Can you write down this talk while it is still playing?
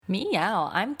Meow,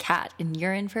 I'm Kat, and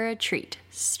you're in for a treat.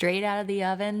 Straight out of the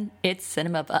oven, it's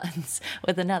Cinema Buns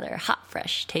with another hot,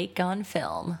 fresh take on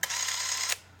film.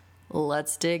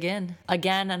 Let's dig in.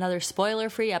 Again, another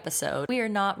spoiler-free episode. We are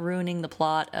not ruining the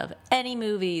plot of any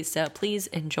movie, so please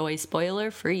enjoy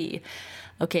spoiler-free.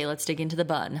 Okay, let's dig into the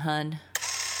bun, hun.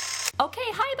 Okay,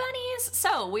 hi bunnies!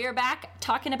 So, we are back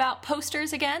talking about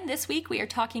posters again. This week we are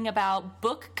talking about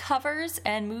book covers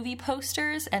and movie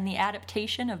posters and the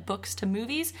adaptation of books to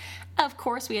movies. Of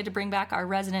course, we had to bring back our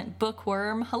resident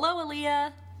bookworm. Hello,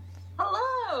 Aaliyah!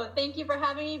 Hello! Thank you for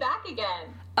having me back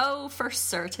again. Oh, for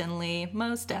certainly.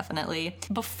 Most definitely.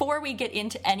 Before we get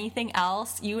into anything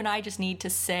else, you and I just need to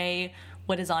say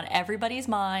what is on everybody's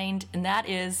mind, and that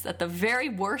is that the very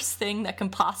worst thing that can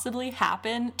possibly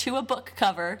happen to a book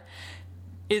cover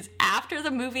is after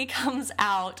the movie comes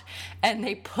out and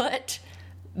they put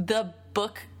the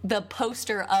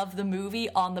poster of the movie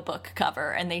on the book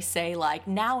cover, and they say, like,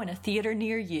 now in a theater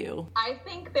near you. I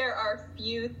think there are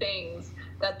few things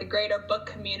that the greater book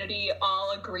community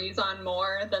all agrees on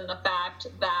more than the fact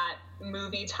that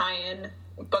movie tie-in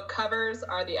book covers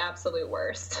are the absolute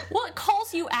worst. Well, it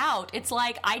calls you out. It's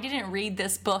like, I didn't read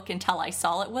this book until I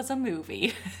saw it was a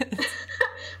movie.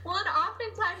 Well, and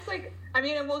oftentimes, like, I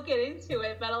mean, and we'll get into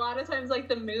it, but a lot of times, like,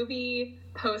 the movie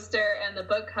poster and the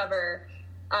book cover,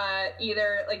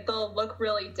 either, like, they'll look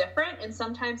really different, and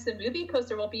sometimes the movie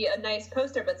poster will be a nice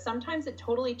poster, but sometimes it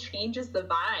totally changes the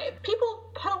vibe.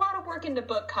 People put a lot of work into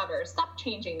book covers. Stop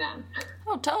changing them.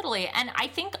 Oh, totally. And I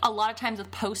think a lot of times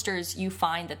with posters, you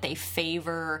find that they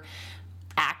favor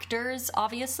actors,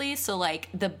 obviously. So, like,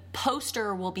 the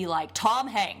poster will be like Tom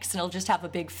Hanks, and it'll just have a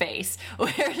big face,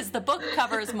 whereas the book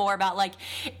cover is more about, like,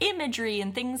 imagery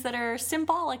and things that are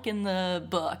symbolic in the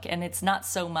book, and it's not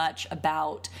so much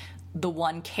about the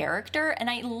one character. And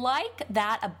I like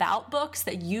that about books,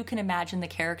 that you can imagine the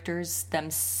characters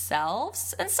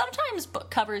themselves. And sometimes book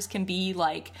covers can be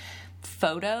like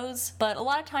photos, but a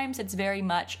lot of times it's very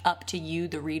much up to you,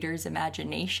 the reader's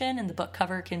imagination, and the book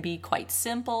cover can be quite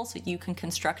simple, so you can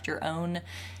construct your own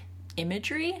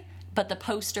imagery. But the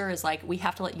poster is like, we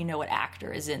have to let you know what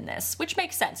actor is in this, which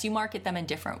makes sense. You market them in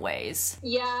different ways.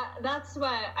 Yeah, that's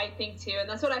what I think too. And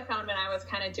that's what I found when I was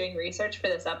kind of doing research for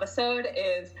this episode,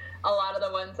 is a lot of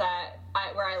the ones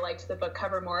where I liked the book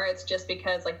cover more, it's just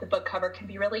because, like, the book cover can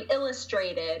be really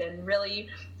illustrated and really,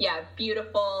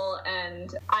 beautiful.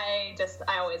 And I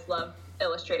always love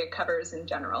illustrated covers in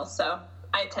general. So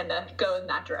I tend to go in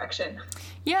that direction.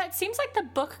 Yeah, it seems like the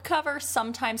book cover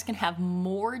sometimes can have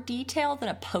more detail than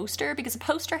a poster, because a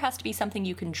poster has to be something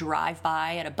you can drive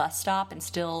by at a bus stop and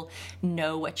still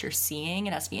know what you're seeing.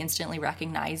 It has to be instantly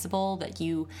recognizable, that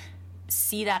you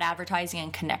see that advertising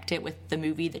and connect it with the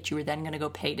movie that you were then going to go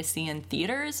pay to see in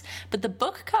theaters. But the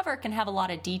book cover can have a lot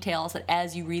of details that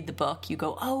as you read the book, you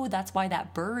go, oh, that's why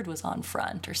that bird was on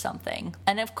front or something.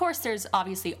 And of course, there's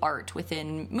obviously art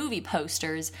within movie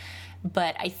posters,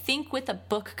 but I think with a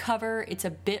book cover, it's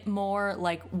a bit more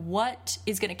like what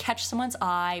is going to catch someone's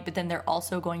eye, but then they're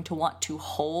also going to want to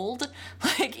hold.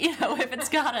 Like, you know, if it's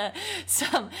got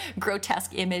some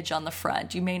grotesque image on the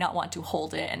front, you may not want to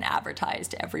hold it and advertise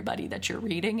to everybody that you're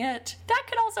reading it. That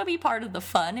could also be part of the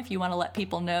fun if you want to let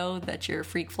people know that your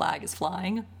freak flag is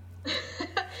flying.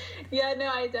 Yeah, no,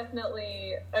 I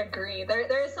definitely agree.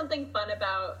 There is something fun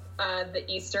about the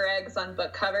Easter eggs on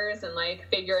book covers and, like,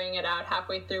 figuring it out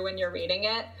halfway through when you're reading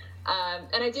it.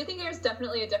 And I do think there's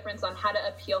definitely a difference on how to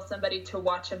appeal somebody to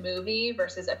watch a movie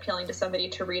versus appealing to somebody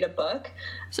to read a book.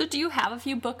 So do you have a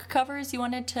few book covers you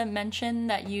wanted to mention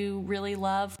that you really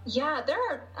love? Yeah, there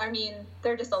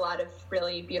are just a lot of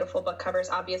really beautiful book covers,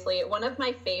 obviously. One of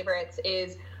my favorites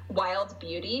is Wild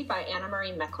Beauty by Anna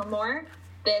Marie McLemore.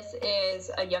 This is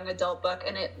a young adult book,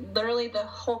 and it literally, the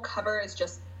whole cover is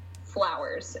just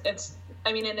flowers. And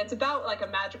it's about, like, a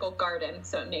magical garden,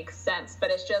 so it makes sense, but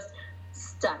it's just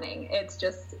stunning. It's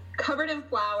just covered in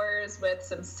flowers with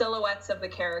some silhouettes of the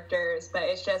characters, but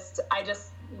I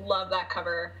just love that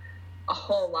cover a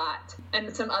whole lot.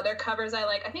 And some other covers I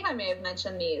like, I think I may have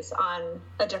mentioned these on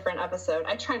a different episode.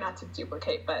 I try not to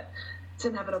duplicate, but it's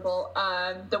inevitable.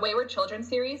 The Wayward Children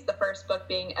series, the first book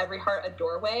being Every Heart a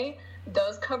Doorway,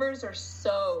 those covers are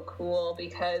so cool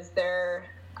because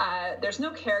there's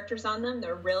no characters on them.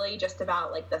 They're really just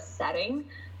about, like, the setting,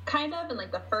 kind of. And,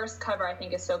 like, the first cover I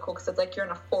think is so cool because it's like you're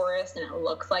in a forest and it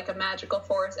looks like a magical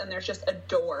forest, and there's just a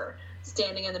door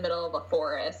standing in the middle of a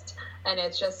forest, and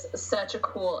it's just such a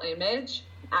cool image.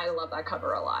 I love that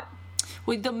cover a lot.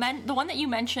 Well, the one that you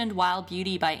mentioned, Wild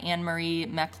Beauty by Anne Marie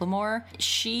McLemore,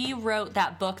 she wrote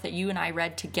that book that you and I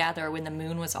read together, When the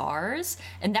Moon Was Ours,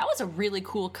 and that was a really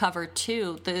cool cover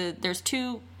too. There's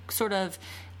two sort of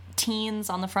teens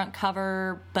on the front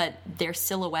cover, but they're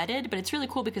silhouetted. But it's really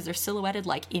cool because they're silhouetted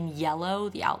like in yellow,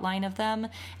 the outline of them,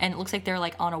 and it looks like they're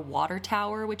like on a water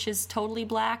tower, which is totally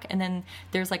black, and then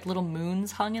there's like little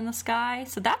moons hung in the sky.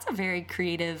 So that's a very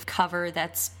creative cover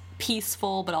that's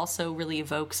peaceful but also really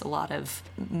evokes a lot of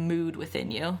mood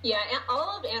within you. Yeah, and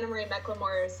all of Anna Marie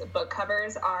McLemore's book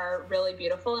covers are really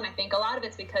beautiful, and I think a lot of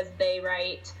it's because they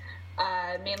write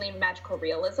mainly magical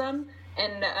realism,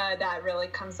 and that really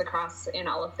comes across in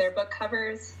all of their book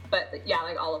covers. But yeah,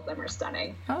 like all of them are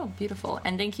stunning. Oh, beautiful.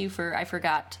 And thank you for, I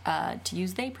forgot to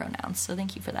use they pronouns, so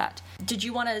thank you for that. Did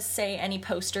you want to say any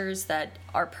posters that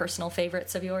are personal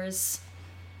favorites of yours?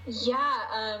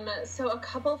 Yeah, so a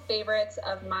couple favorites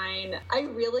of mine. I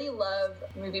really love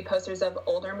movie posters of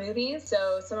older movies.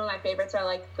 So some of my favorites are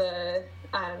like the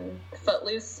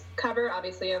Footloose cover,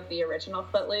 obviously, of the original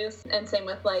Footloose. And same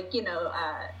with like,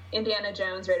 Indiana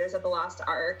Jones, Raiders of the Lost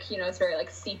Ark. It's very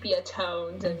like sepia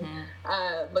toned and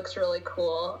looks really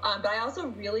cool. But I also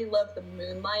really love the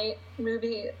Moonlight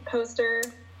movie poster.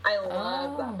 I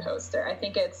love that poster. I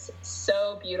think it's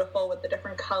so beautiful with the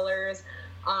different colors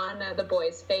on the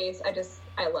boy's face.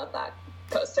 I love that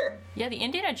poster. Yeah, the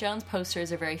Indiana Jones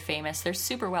posters are very famous. They're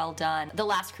super well done. The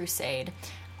Last Crusade,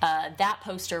 that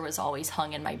poster was always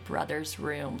hung in my brother's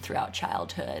room throughout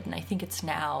childhood, and I think it's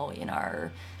now in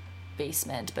our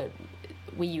basement, but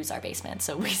we use our basement,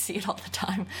 so we see it all the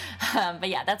time. But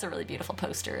yeah, that's a really beautiful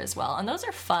poster as well. And those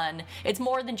are fun. It's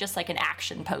more than just like an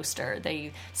action poster.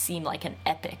 They seem like an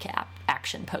epic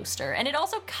action poster. And it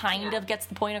also kind of gets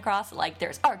the point across, like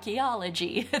there's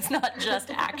archaeology. It's not just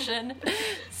action.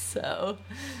 So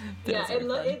yeah,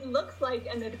 it looks like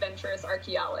an adventurous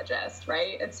archaeologist,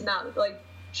 right? It's not like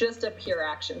just a pure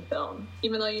action film,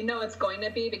 even though it's going to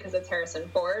be because it's Harrison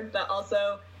Ford, but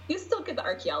also you still get the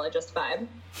archaeologist vibe.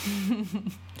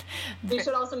 We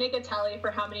should also make a tally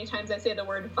for how many times I say the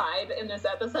word vibe in this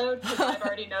episode, because I've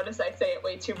already noticed I say it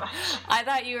way too much. I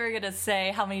thought you were going to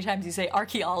say how many times you say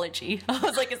archaeology. I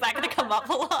was like, is that going to come up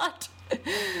a lot?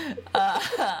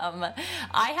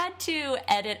 I had to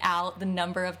edit out the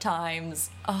number of times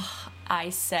I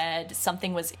said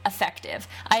something was effective.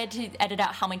 I had to edit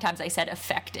out how many times I said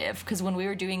effective, because when we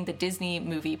were doing the Disney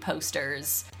movie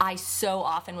posters, I so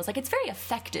often was like, it's very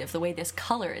effective the way this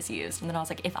color is used. And then I was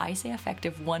like, if I say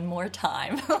effective one more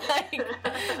time, like,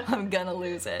 I'm gonna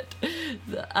lose it.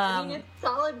 It's a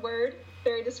solid word,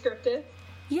 very descriptive.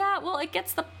 Yeah, well, it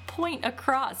gets the point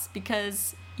across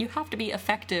because you have to be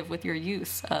effective with your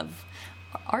use of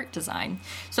art design.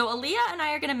 So Aaliyah and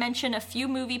I are going to mention a few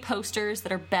movie posters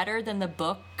that are better than the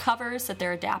book covers that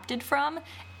they're adapted from,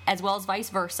 as well as vice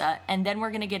versa. And then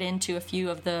we're going to get into a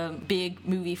few of the big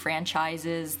movie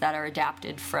franchises that are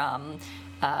adapted from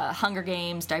Hunger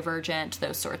Games, Divergent,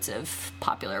 those sorts of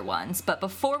popular ones. But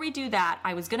before we do that,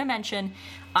 I was going to mention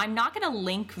I'm not going to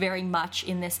link very much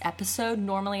in this episode.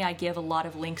 Normally I give a lot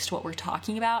of links to what we're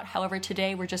talking about. However,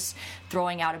 today we're just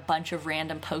throwing out a bunch of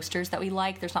random posters that we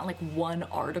like. There's not like one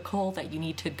article that you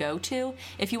need to go to.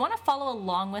 If you want to follow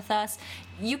along with us,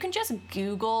 you can just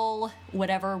Google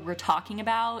whatever we're talking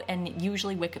about, and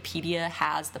usually Wikipedia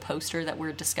has the poster that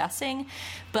we're discussing.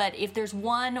 But if there's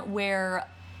one where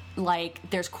like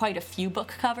there's quite a few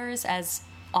book covers, as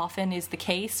often is the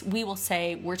case, we will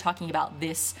say we're talking about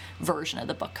this version of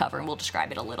the book cover, and we'll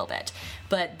describe it a little bit.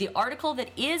 But the article that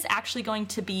is actually going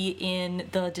to be in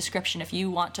the description, if you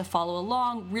want to follow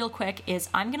along real quick, is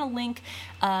I'm going to link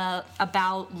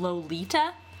about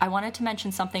Lolita. I wanted to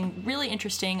mention something really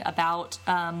interesting about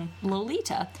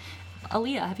Lolita.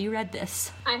 Aaliyah, have you read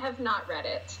this? I have not read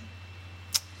it.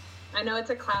 I know it's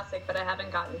a classic, but I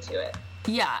haven't gotten to it.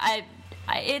 Yeah,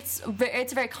 it's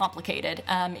very complicated.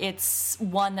 It's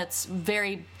one that's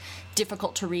very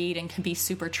difficult to read and can be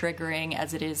super triggering,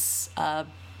 as it is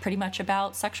pretty much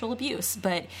about sexual abuse.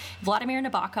 But Vladimir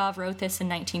Nabokov wrote this in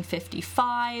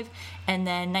 1955, and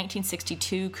then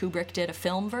 1962 Kubrick did a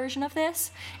film version of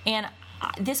this. And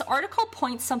this article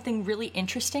points something really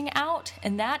interesting out,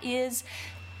 and that is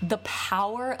the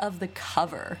power of the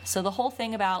cover. So the whole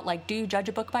thing about, like, do you judge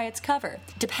a book by its cover?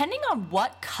 Depending on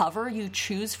what cover you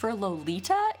choose for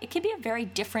Lolita, it can be a very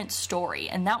different story.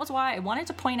 And that was why I wanted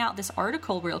to point out this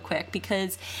article real quick,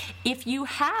 because if you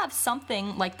have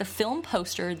something like the film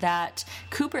poster that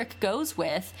Kubrick goes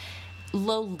with,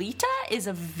 Lolita is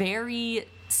a very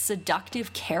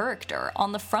seductive character.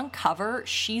 On the front cover,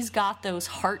 she's got those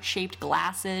heart-shaped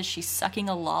glasses, she's sucking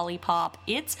a lollipop.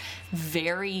 It's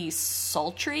very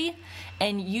sultry,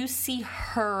 and you see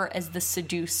her as the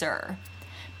seducer.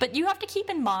 But you have to keep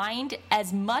in mind,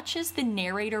 as much as the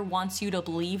narrator wants you to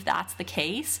believe that's the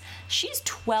case, she's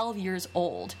 12 years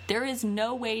old. There is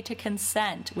no way to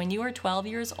consent when you are 12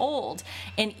 years old.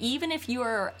 And even if you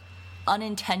are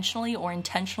unintentionally or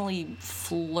intentionally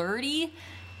flirty,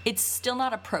 it's still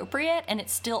not appropriate, and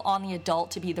it's still on the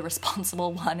adult to be the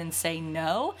responsible one and say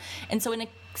no. And so in a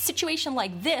situation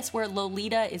like this, where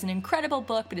Lolita is an incredible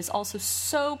book but is also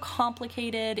so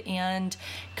complicated and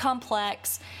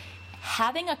complex,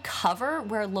 having a cover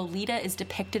where Lolita is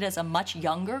depicted as a much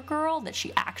younger girl that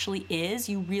she actually is,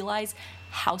 you realize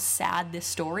how sad this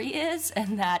story is,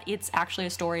 and that it's actually a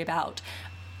story about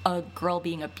a girl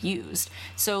being abused.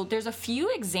 So there's a few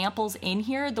examples in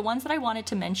here. The ones that I wanted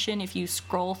to mention, if you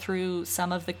scroll through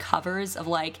some of the covers of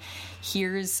like,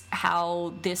 here's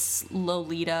how this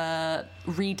Lolita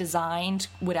redesigned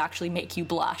would actually make you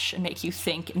blush and make you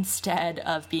think, instead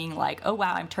of being like, oh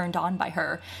wow, I'm turned on by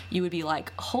her, you would be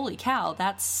like, holy cow,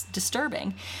 that's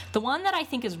disturbing. The one that I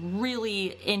think is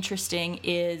really interesting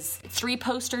is 3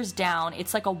 posters down.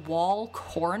 It's like a wall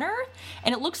corner,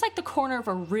 and it looks like the corner of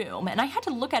a room. And I had to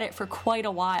look at it for quite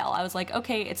a while. I was like,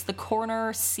 okay, it's the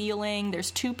corner ceiling. There's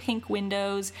 2 pink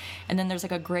windows, and then there's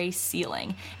like a gray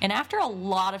ceiling. And after a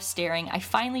lot of staring, I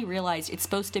finally realized it's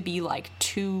supposed to be like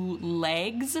 2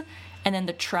 legs, and then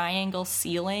the triangle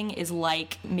ceiling is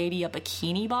like maybe a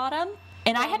bikini bottom.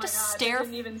 And I had to stare. I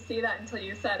didn't even see that until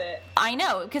you said it. I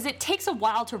know, because it takes a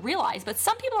while to realize, but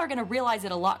some people are going to realize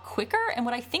it a lot quicker. And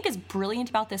what I think is brilliant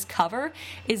about this cover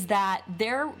is that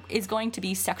there is going to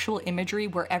be sexual imagery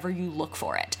wherever you look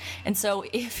for it. And so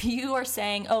if you are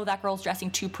saying, oh, that girl's dressing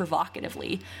too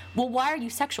provocatively, well, why are you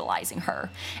sexualizing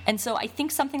her? And so I think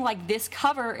something like this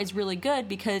cover is really good,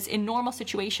 because in normal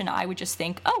situation, I would just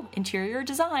think, oh, interior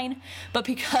design. But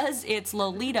because it's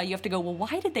Lolita, you have to go, well,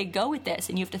 why did they go with this?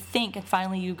 And you have to think, and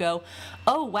finally you go,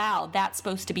 oh wow, that's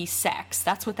supposed to be sex.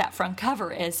 That's what that front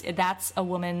cover is. That's a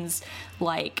woman's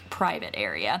like private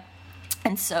area.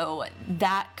 And so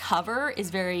that cover is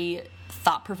very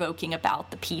thought-provoking about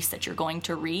the piece that you're going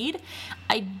to read.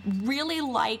 I really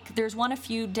like, there's one a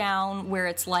few down where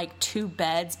it's like 2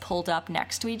 beds pulled up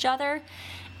next to each other,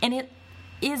 and it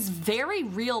is very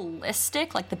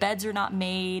realistic. Like, the beds are not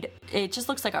made. It just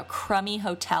looks like a crummy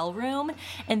hotel room.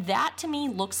 And that to me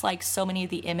looks like so many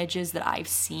of the images that I've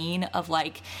seen of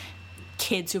like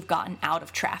kids who've gotten out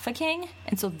of trafficking.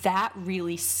 And so that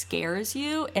really scares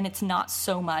you. And it's not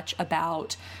so much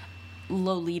about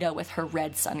Lolita with her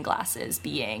red sunglasses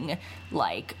being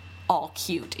like all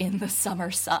cute in the summer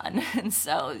sun. And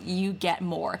so you get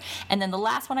more. And then the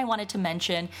last one I wanted to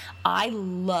mention, I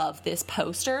love this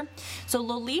poster. So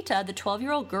Lolita, the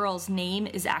 12-year-old girl's name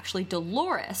is actually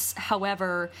Dolores.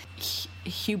 However,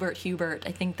 Hubert,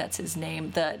 I think that's his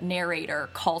name, the narrator,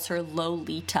 calls her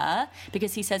Lolita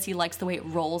because he says he likes the way it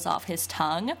rolls off his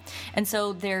tongue. And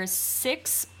so there's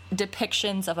 6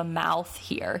 depictions of a mouth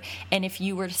here, and if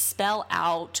you were to spell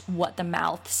out what the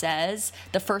mouth says,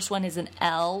 the first one is an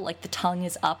L, like the tongue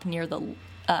is up near the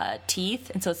teeth,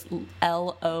 and so it's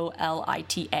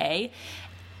Lolita.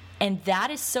 And that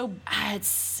is so, I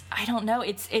don't know,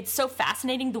 it's so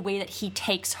fascinating the way that he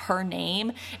takes her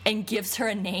name and gives her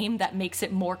a name that makes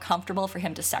it more comfortable for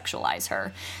him to sexualize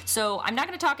her. So I'm not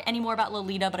going to talk any more about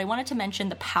Lolita, but I wanted to mention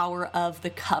the power of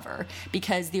the cover,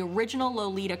 because the original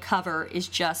Lolita cover is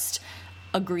just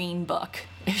a green book.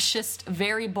 It's just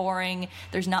very boring.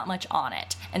 There's not much on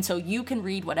it. And so you can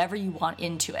read whatever you want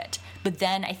into it. But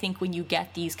then I think when you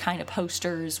get these kind of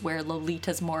posters where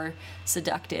Lolita's more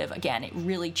seductive, again, it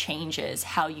really changes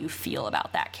how you feel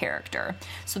about that character.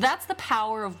 So that's the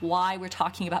power of why we're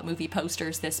talking about movie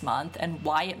posters this month and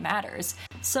why it matters.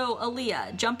 So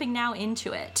Aaliyah, jumping now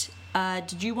into it,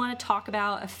 did you want to talk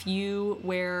about a few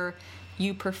where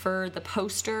you prefer the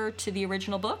poster to the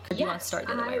original book? Or do you want to start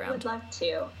the other way around? I would love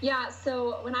to. Yeah,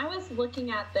 so when I was looking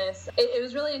at this, it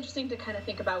was really interesting to kind of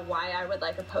think about why I would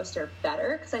like a poster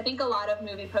better, because I think a lot of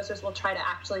movie posters will try to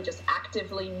actually just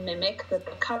actively mimic the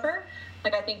book cover.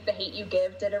 Like, I think The Hate U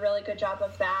Give did a really good job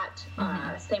of that.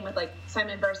 Same with, like,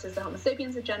 Simon versus the Homo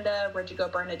Sapiens Agenda, Where'd You Go,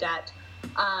 Bernadette?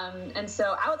 And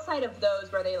so outside of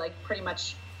those where they, like, pretty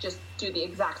much just do the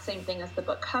exact same thing as the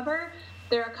book cover,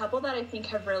 there are a couple that I think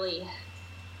have really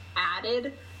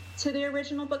added to the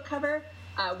original book cover.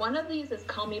 One of these is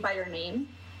Call Me By Your Name.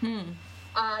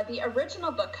 The original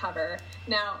book cover,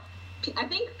 now, I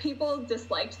think people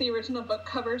disliked the original book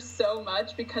cover so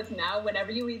much because now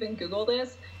whenever you even Google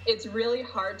this, it's really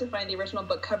hard to find the original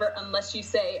book cover unless you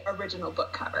say original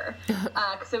book cover.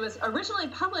 Because it was originally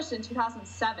published in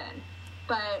 2007.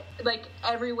 But, like,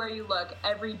 everywhere you look,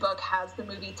 every book has the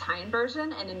movie tie-in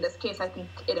version, and in this case, I think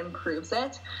it improves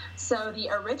it. So the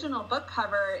original book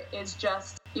cover is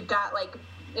just you've got like,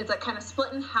 it's like kind of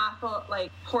split in half,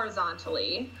 like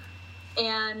horizontally.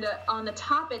 And on the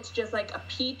top, it's just like a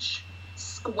peach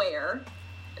square.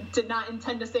 Did not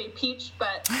intend to say peach,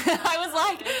 but I was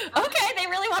like, okay, they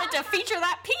really wanted to feature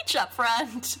that peach up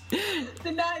front.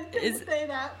 Did not intend to say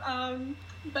that,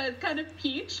 but it's kind of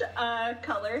peach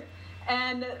color.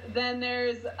 And then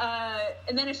there's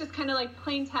and then it's just kind of like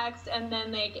plain text, and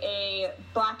then like a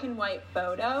black and white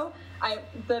photo.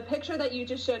 The picture that you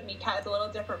just showed me, Kat, is a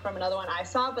little different from another one I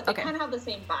saw, but they kind of have the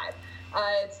same vibe.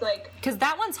 It's like, because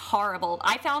that one's horrible.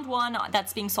 I found one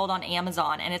that's being sold on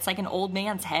Amazon, and it's like an old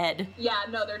man's head. Yeah,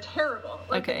 no, they're terrible.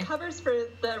 Like, the covers for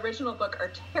the original book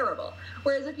are terrible.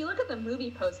 Whereas if you look at the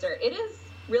movie poster, it is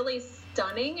really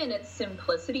stunning in its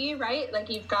simplicity, right? Like,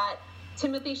 you've got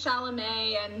Timothée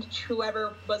Chalamet and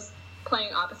whoever was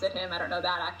playing opposite him. I don't know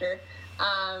that actor.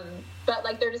 But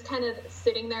like, they're just kind of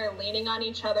sitting there leaning on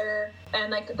each other,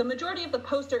 and like the majority of the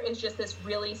poster is just this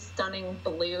really stunning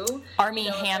blue. Armie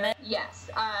Hammer. Yes.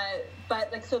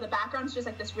 But like, so the background's just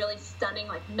like this really stunning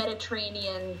like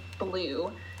Mediterranean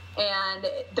blue, and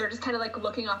they're just kind of like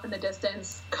looking off in the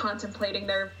distance, contemplating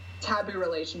their taboo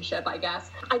relationship, I guess.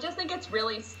 I just think it's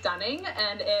really stunning,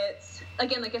 and it's,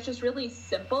 again, like, it's just really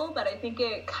simple, but I think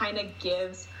it kind of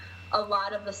gives a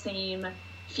lot of the same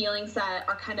feelings that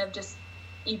are kind of just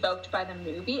evoked by the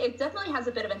movie. It definitely has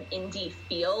a bit of an indie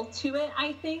feel to it,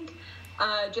 I think,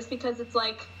 just because it's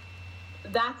like,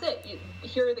 that's it.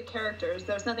 Here are the characters.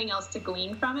 There's nothing else to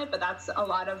glean from it, but that's a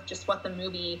lot of just what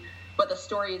the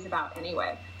story is about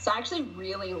anyway. So I actually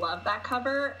really love that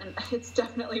cover, and it's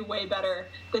definitely way better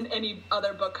than any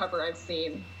other book cover I've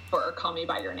seen for Call Me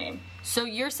By Your Name. So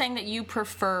you're saying that you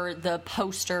prefer the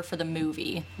poster for the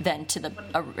movie than to the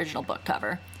original book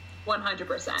cover?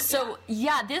 100%. So,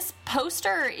 yeah, this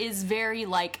poster is very,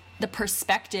 like, the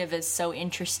perspective is so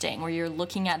interesting, where you're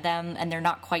looking at them and they're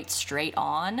not quite straight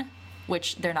on,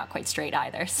 which they're not quite straight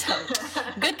either, so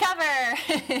good cover.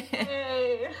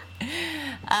 Hey.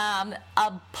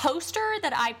 A poster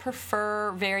that I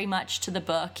prefer very much to the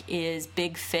book is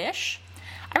Big Fish.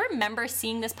 I remember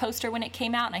seeing this poster when it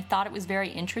came out, and I thought it was very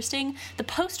interesting. The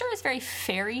poster is very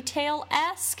fairy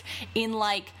tale-esque in,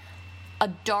 like, a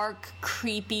dark,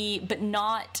 creepy, but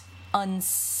not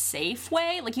unsafe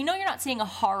way. Like, you know you're not seeing a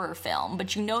horror film,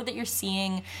 but you know that you're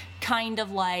seeing kind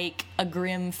of like a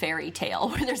grim fairy tale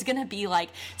where there's gonna be like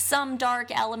some dark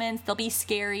elements, they'll be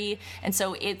scary, and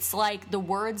so it's like the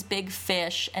words Big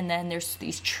Fish, and then there's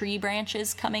these tree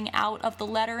branches coming out of the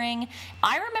lettering.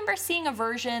 I remember seeing a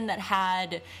version that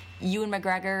had Ewan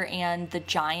McGregor and the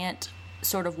giant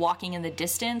sort of walking in the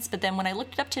distance, but then when I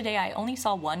looked it up today, I only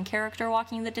saw one character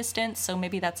walking in the distance, so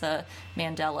maybe that's a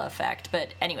Mandela effect. But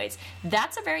anyways,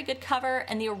 that's a very good cover,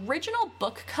 and the original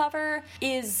book cover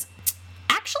is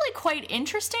actually quite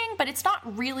interesting, but it's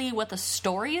not really what the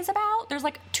story is about. There's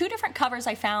like two different covers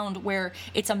I found where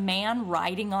it's a man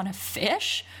riding on a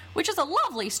fish, which is a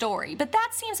lovely story, but that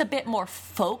seems a bit more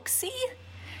folksy.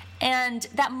 And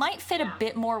that might fit a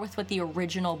bit more with what the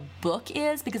original book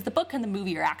is, because the book and the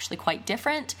movie are actually quite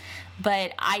different.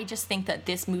 But I just think that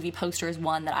this movie poster is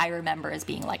one that I remember as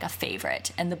being like a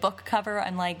favorite. And the book cover,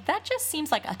 I'm like, that just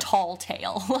seems like a tall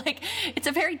tale. Like, it's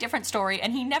a very different story,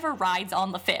 and he never rides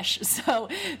on the fish. So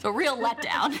it's a real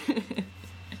letdown.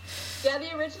 Yeah,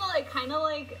 the original, it kind of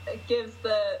like gives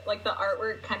the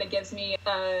artwork kind of gives me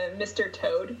Mr.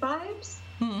 Toad vibes.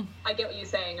 I get what you're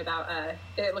saying about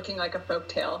it looking like a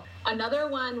folktale. Another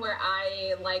one where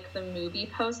I like the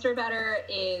movie poster better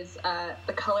is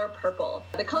The Color Purple.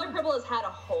 The Color Purple has had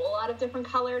a whole lot of different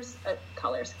covers.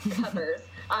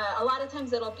 A lot of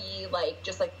times it'll be like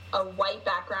just like a white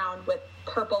background with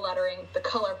purple lettering, the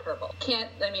color purple.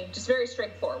 Just very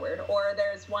straightforward. Or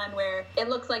there's one where it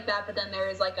looks like that, but then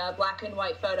there's like a black and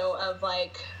white photo of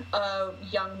like a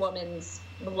young woman's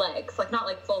legs, like not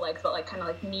like full legs, but like kind of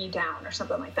like knee down or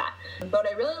something like that. But what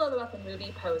I really love about the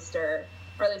movie poster,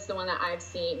 or at least the one that I've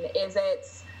seen, is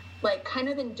it's like kind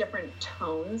of in different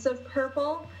tones of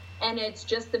purple, and it's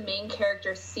just the main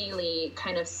character Celie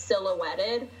kind of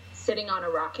silhouetted sitting on a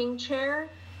rocking chair,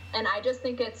 and I just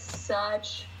think it's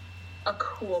such a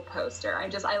cool poster.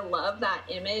 I love that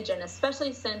image, and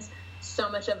especially since so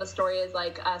much of the story is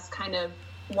like us kind of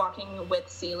walking with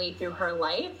Celie through her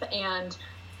life, and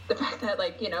the fact that,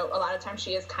 like, you know, a lot of times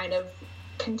she is kind of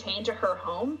contained to her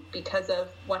home because of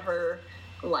what her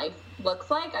life looks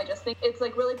like. I just think it's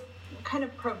like really kind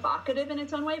of provocative in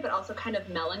its own way, but also kind of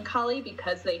melancholy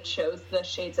because they chose the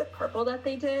shades of purple that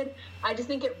they did. I just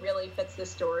think it really fits the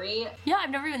story. Yeah,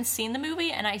 I've never even seen the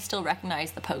movie, and I still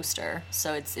recognize the poster,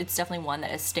 so it's definitely one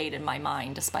that has stayed in my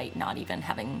mind despite not even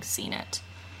having seen it.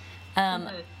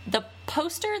 The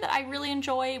poster that I really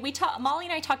enjoy, Molly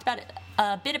and I talked about it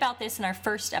a bit about this in our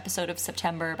first episode of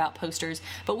September about posters,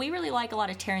 but we really like a lot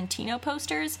of Tarantino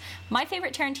posters. My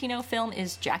favorite Tarantino film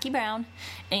is Jackie Brown,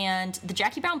 and the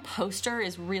Jackie Brown poster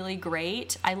is really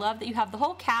great. I love that you have the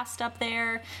whole cast up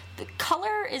there. The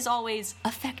color is always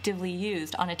effectively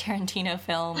used on a Tarantino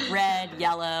film. Red,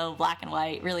 yellow, black and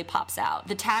white really pops out.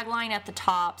 The tagline at the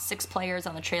top, 6 players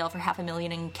on the trail for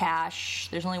 $500,000 in cash.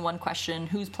 There's only one question,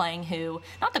 who's playing who?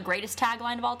 Not the greatest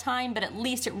tagline of all time, but at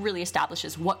least it really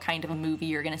establishes what kind of a movie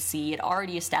you're going to see. It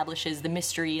already establishes the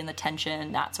mystery and the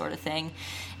tension, that sort of thing.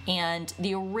 And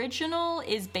the original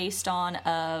is based on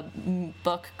a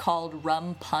book called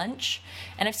Rum Punch.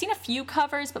 And I've seen a few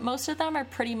covers, but most of them are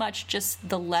pretty much just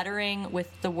the lettering with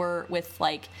the word, with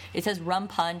like, it says Rum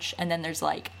Punch, and then there's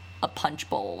like a punch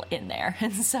bowl in there.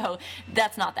 And so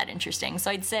that's not that interesting.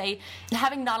 So I'd say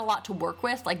having not a lot to work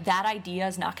with, like that idea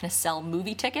is not going to sell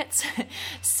movie tickets.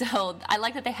 So I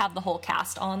like that they have the whole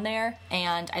cast on there.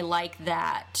 And I like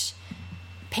that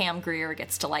Pam Grier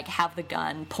gets to like have the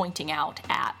gun pointing out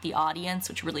at the audience,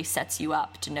 which really sets you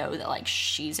up to know that like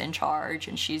she's in charge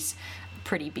and she's a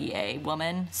pretty BA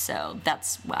woman. So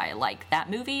that's why I like that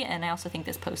movie. And I also think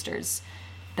this poster's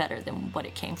better than what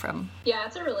it came from. Yeah,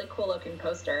 it's a really cool looking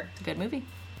poster. It's a good movie.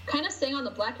 Kind of staying on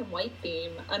the black and white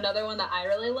theme, another one that I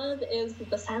really love is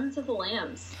The Silence of the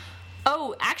Lambs.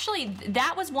 Oh, actually,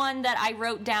 that was one that I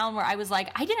wrote down where I was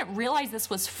like, I didn't realize this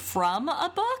was from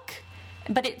a book,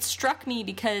 but it struck me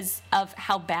because of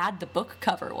how bad the book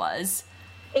cover was.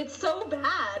 It's so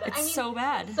bad. It's so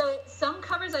bad. So some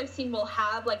covers I've seen will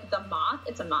have like the moth.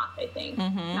 It's a moth, I think,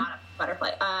 not a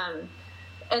butterfly.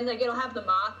 And like it'll have the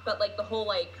moth, but like the whole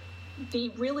like the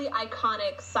really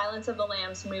iconic Silence of the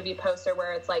Lambs movie poster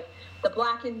where it's like the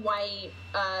black and white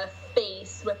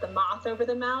face with the moth over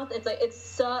the mouth. It's like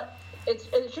it's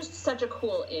just such a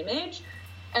cool image.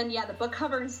 And yeah, the book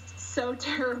cover is so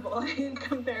terrible in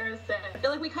comparison. I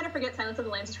feel like we kind of forget Silence of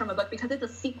the Lambs is from a book because it's a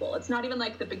sequel. It's not even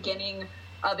like the beginning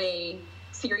of a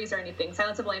series or anything.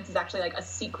 Silence of the Lambs is actually like a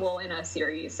sequel in a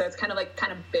series, so it's kind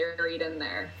of buried in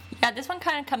there. Yeah, this one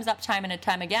kind of comes up time and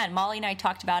time again. Molly and I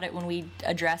talked about it when we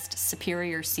addressed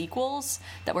superior sequels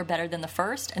that were better than the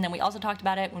first, and then we also talked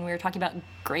about it when we were talking about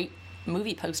great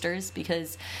movie posters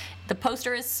because the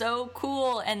poster is so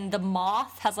cool, and the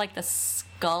moth has like the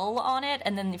skull on it,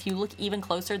 and then if you look even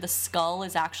closer, the skull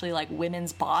is actually like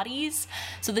women's bodies.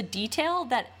 So the detail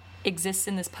that exists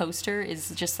in this poster is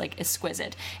just like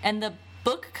exquisite. And the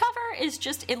book cover is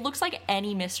just, it looks like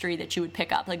any mystery that you would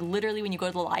pick up. Like literally when you go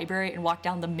to the library and walk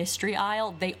down the mystery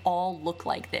aisle, they all look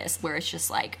like this, where it's just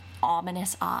like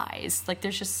ominous eyes. Like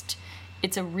there's just,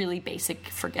 it's a really basic,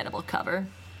 forgettable cover.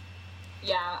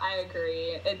 Yeah, I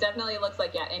agree. It definitely looks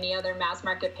like, any other mass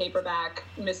market paperback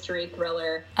mystery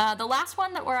thriller. The last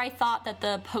one where I thought that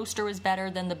the poster was better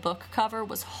than the book cover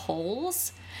was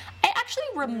Holes. I actually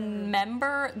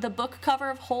remember the book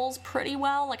cover of Holes pretty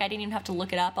well. Like, I didn't even have to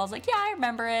look it up. I was like, yeah, I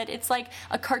remember it. It's like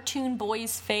a cartoon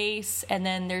boy's face, and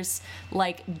then there's,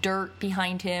 like, dirt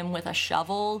behind him with a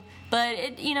shovel.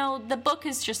 But, the book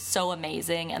is just so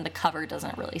amazing, and the cover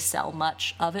doesn't really sell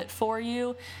much of it for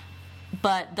you.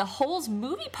 But the Holes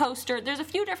movie poster, there's a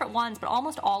few different ones, but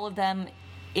almost all of them,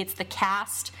 it's the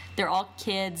cast. They're all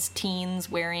kids,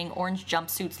 teens, wearing orange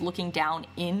jumpsuits looking down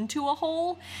into a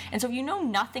hole. And so if you know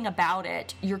nothing about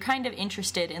it, you're kind of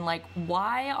interested in, like,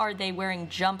 why are they wearing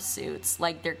jumpsuits?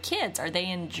 Like, they're kids. Are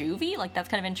they in juvie? Like, that's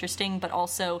kind of interesting. But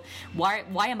also, why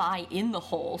am I in the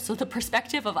hole? So the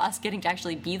perspective of us getting to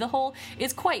actually be the hole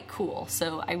is quite cool.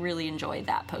 So I really enjoyed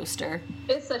that poster.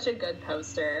 It's such a good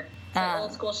poster. It's like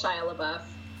old school Shia LaBeouf.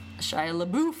 Shia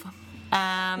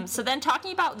LaBeouf. So then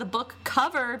talking about the book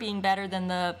cover being better than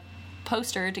the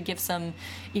poster to give some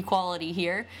equality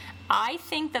here, I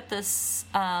think that this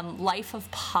Life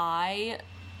of Pi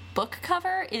book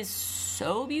cover is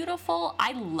so beautiful.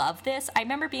 I love this. I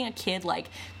remember being a kid, like,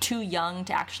 too young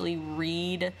to actually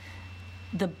read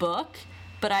the book,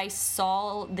 but I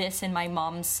saw this in my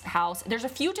mom's house. There's a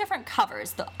few different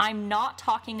covers. I'm not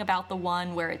talking about the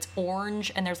one where it's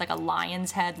orange and there's like a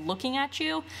lion's head looking at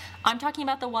you. I'm talking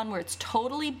about the one where it's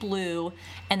totally blue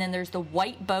and then there's the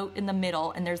white boat in the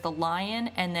middle and there's the lion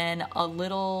and then a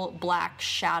little black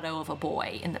shadow of a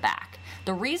boy in the back.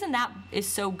 The reason that is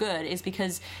so good is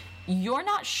because you're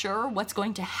not sure what's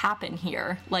going to happen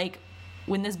here. Like,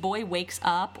 when this boy wakes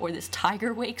up or this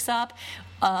tiger wakes up,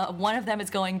 one of them is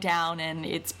going down, and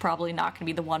it's probably not going to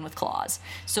be the one with claws.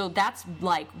 So that's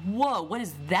like, whoa, what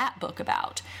is that book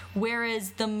about?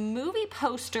 Whereas the movie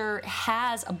poster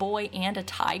has a boy and a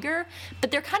tiger,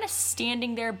 but they're kind of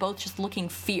standing there both just looking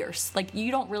fierce. Like,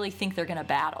 you don't really think they're going to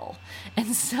battle.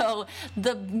 And so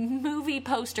the movie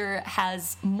poster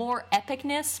has more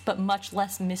epicness, but much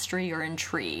less mystery or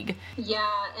intrigue. Yeah,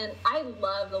 and I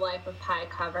love the Life of Pi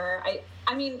cover.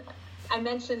 I mean, I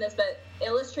mentioned this, but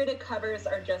illustrated covers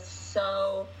are just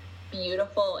so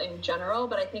beautiful in general.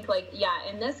 But I think, like, yeah,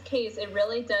 in this case, it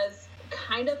really does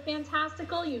kind of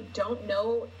fantastical. You don't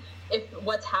know if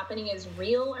what's happening is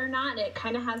real or not. And it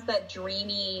kind of has that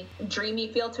dreamy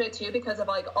feel to it too, because of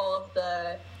like all of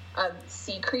the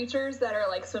sea creatures that are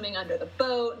like swimming under the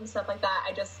boat and stuff like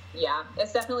that.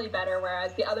 It's definitely better.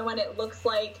 Whereas the other one, it looks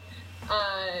like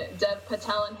Dev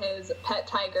Patel and his pet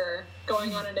tiger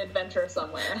going on an adventure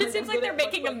somewhere. It seems like they're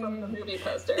making from the movie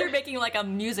poster. They're making like a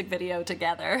music video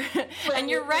together. Right, and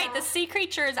you're right, yeah. The sea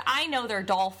creatures, I know they're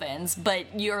dolphins,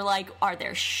 but you're like, are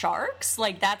there sharks?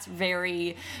 Like, that's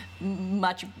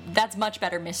much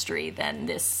better mystery than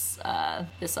this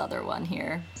other one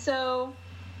here. So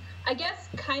I guess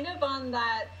kind of on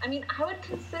that, I mean, I would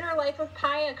consider Life of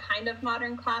Pi a kind of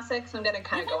modern classic, so I'm going to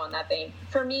kind of go on that vein.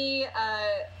 For me,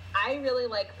 I really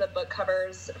like the book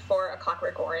covers for A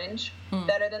Clockwork Orange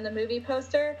better than the movie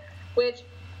poster, which,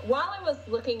 while I was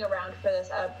looking around for this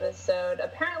episode,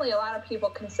 apparently a lot of people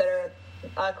consider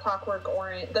Clockwork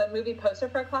Orange, the movie poster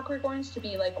for A Clockwork Orange, to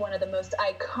be like one of the most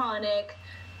iconic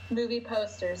movie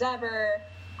posters ever.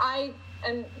 I'm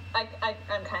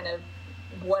kind of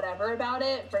whatever about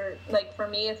it. For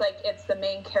me, it's like, it's the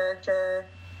main character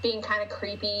being kind of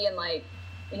creepy and like,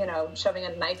 you know, shoving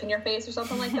a knife in your face or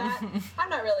something like that. I'm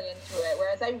not really into it.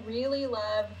 Whereas I really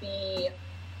love the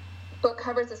book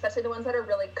covers, especially the ones that are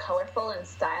really colorful and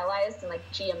stylized and like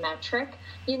geometric,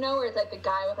 you know, where it's like the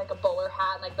guy with like a bowler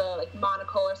hat and like the like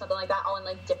monocle or something like that, all in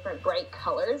like different bright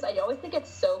colors. I always think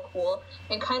it's so cool.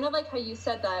 And kind of like how you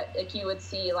said that, like, you would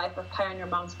see Life of Pi on your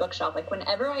mom's bookshelf. Like,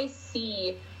 whenever I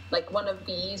see like one of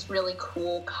these really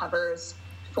cool covers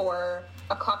for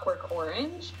A Clockwork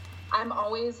Orange, I'm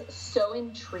always so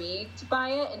intrigued by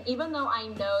it. And even though I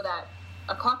know that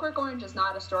A Clockwork Orange is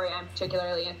not a story I'm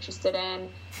particularly interested in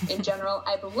general,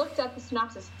 I've looked at the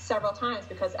synopsis several times,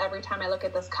 because every time I look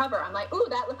at this cover, I'm like, ooh,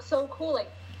 that looks so cool. Like,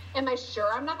 am I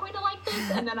sure I'm not going to like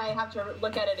this? And then I have to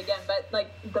look at it again. But like,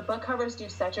 the book covers do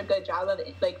such a good job of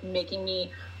like making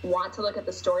me want to look at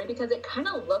the story, because it kind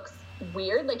of looks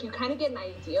weird. Like, you kind of get an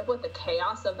idea of what the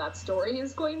chaos of that story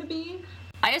is going to be.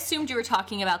 I assumed you were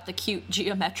talking about the cute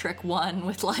geometric one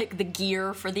with like the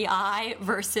gear for the eye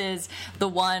versus the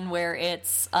one where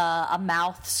it's a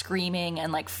mouth screaming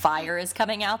and like fire is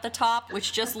coming out the top,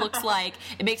 which just looks like,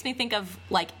 it makes me think of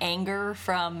like Anger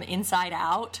from Inside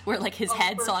Out, where like his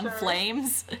head's on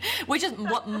flames, which is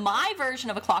what my version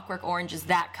of A Clockwork Orange is,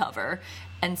 that cover.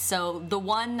 And so the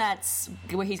one that's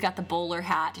where he's got the bowler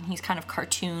hat and he's kind of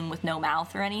cartoon with no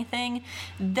mouth or anything,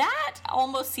 that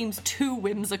almost seems too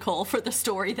whimsical for the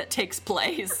story that takes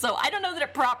place. So I don't know that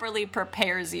it properly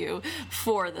prepares you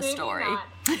for the story.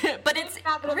 But it's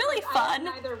really fun.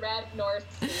 I've neither read nor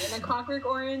seen A Clockwork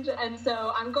Orange, and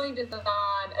so I'm going to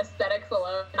on aesthetics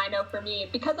alone. And I know for me,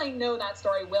 because I know that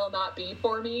story will not be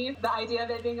for me, the idea of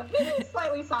it being maybe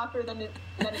slightly softer than is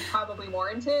probably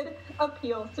warranted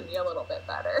appeals to me a little bit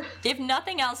better. If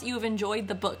nothing else, you've enjoyed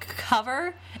the book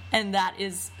cover, and that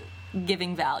is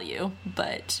giving value,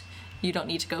 but you don't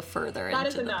need to go further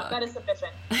into the book. That is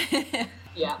sufficient.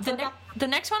 Yeah. The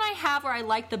next one I have where I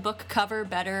like the book cover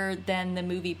better than the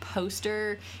movie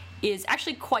poster is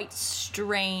actually quite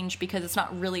strange, because it's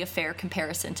not really a fair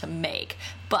comparison to make.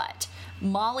 But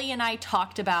Molly and I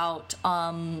talked about,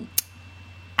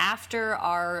 after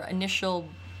our initial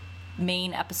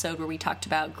main episode where we talked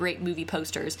about great movie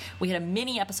posters, we had a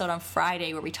mini episode on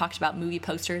Friday where we talked about movie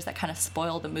posters that kind of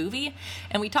spoil the movie,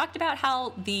 and we talked about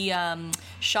how the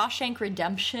Shawshank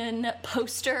Redemption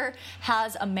poster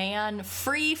has a man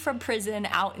free from prison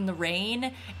out in the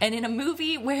rain, and in a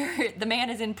movie where the man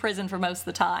is in prison for most of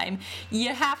the time,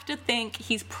 you have to think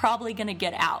he's probably going to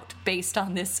get out based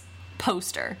on this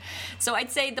poster. So I'd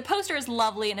say the poster is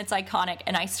lovely and it's iconic,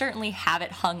 and I certainly have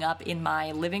it hung up in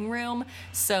my living room,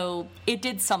 so it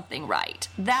did something right.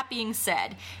 That being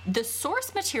said, the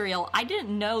source material, I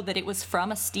didn't know that it was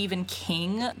from a Stephen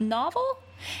King novel,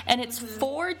 and it's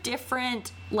 4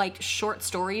 different like short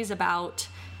stories about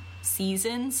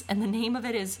seasons, and the name of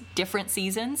it is Different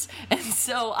Seasons. And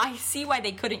so I see why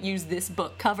they couldn't use this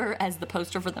book cover as the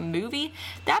poster for the movie.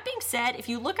 That being said, if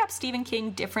you look up Stephen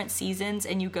King Different Seasons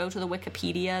and you go to the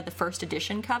Wikipedia, the first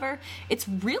edition cover, it's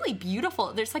really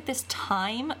beautiful. There's like this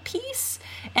time piece,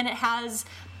 and it has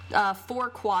 4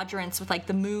 quadrants with like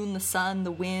the moon, the sun,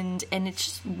 the wind, and it's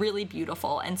just really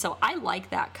beautiful. And so I like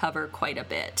that cover quite a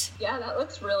bit. Yeah, that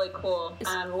looks really cool.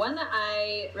 One that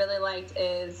I really liked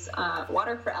is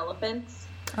Water for Elephants.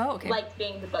 Oh, okay. Liked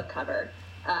being the book cover.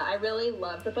 I really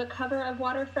love the book cover of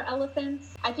Water for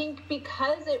Elephants. I think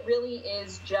because it really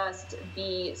is just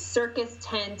the circus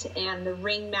tent and the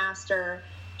ringmaster,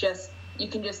 you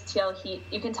can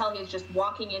tell he's just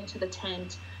walking into the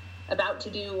tent, about to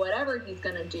do whatever he's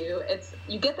going to do.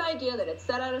 You get the idea that it's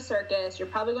set at a circus. You're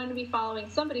probably going to be following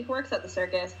somebody who works at the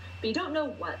circus, but you don't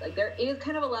know what. Like, there is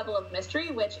kind of a level of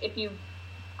mystery, which if you've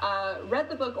read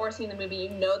the book or seen the movie, you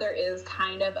know there is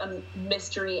kind of a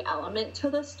mystery element to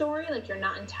the story. Like, you're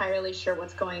not entirely sure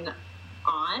what's going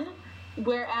on.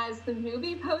 Whereas the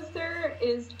movie poster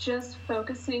is just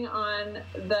focusing on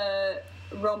the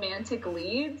romantic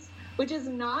leads, which is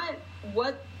not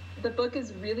what the book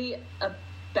is really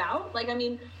about. Like, I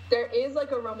mean, there is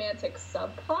like a romantic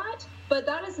subplot, but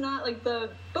that is not, like, the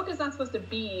book is not supposed to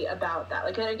be about that.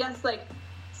 Like, I guess, like,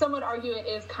 some would argue it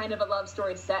is kind of a love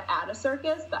story set at a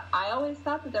circus, but I always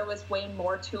thought that there was way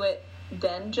more to it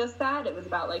than just that. It was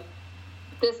about, like,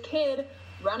 this kid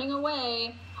running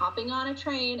away, hopping on a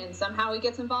train, and somehow he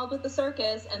gets involved with the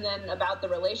circus, and then about the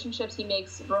relationships he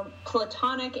makes,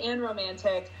 platonic and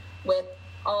romantic, with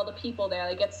all the people there.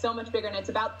 Like, it's so much bigger, and it's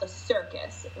about the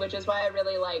circus, which is why I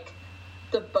really like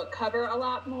the book cover a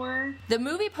lot more. The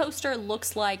movie poster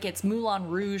looks like it's Moulin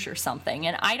Rouge or something,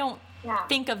 and I don't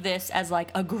think of this as like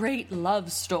a great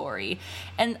love story.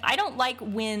 And I don't like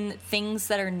when things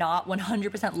that are not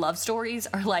 100% love stories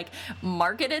are like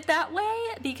marketed that way,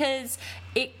 because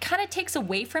it kind of takes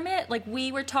away from it. Like,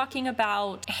 we were talking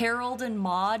about Harold and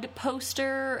Maude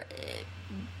poster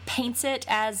paints it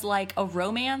as like a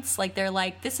romance. Like, they're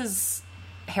like, this is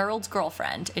Harold's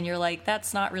girlfriend, and you're like,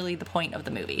 that's not really the point of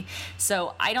the movie.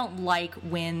 So I don't like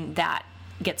when that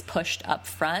gets pushed up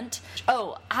front.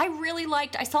 Oh, I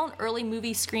saw an early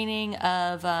movie screening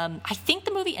of, I think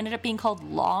the movie ended up being called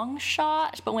Long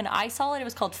Shot, but when I saw it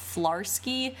was called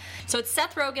Flarsky. So it's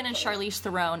Seth Rogen and Charlize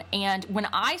Theron, and when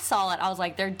I saw it, I was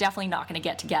like, they're definitely not going to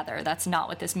get together. That's not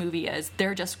what this movie is.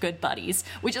 They're just good buddies,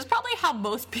 which is probably how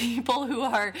most people who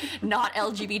are not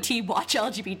LGBT watch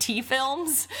LGBT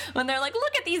films, when they're like,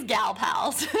 look at these gal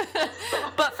pals.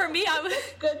 But for me, I was...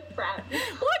 Good friends.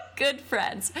 What good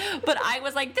friends. But I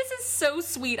was like, this is so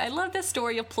sweet. I love this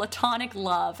story of platonic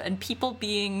love and people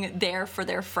being there for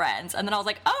their friends. And then I was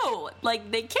like, oh,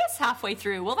 like, they kiss halfway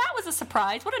through. Well, that was a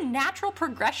surprise. What a natural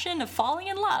progression of falling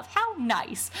in love. How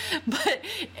nice. But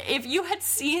if you had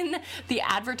seen the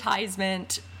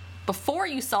advertisement before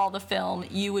you saw the film,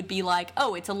 you would be like,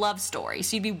 oh, it's a love story.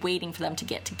 So you'd be waiting for them to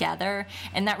get together,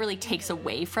 and that really takes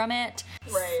away from it.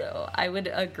 Right. So I would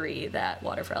agree that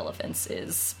Water for Elephants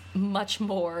is much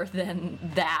more than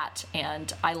that,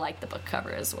 and I like the book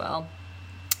cover as well.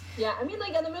 Yeah, I mean,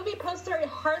 like, on the movie poster, it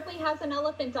hardly has an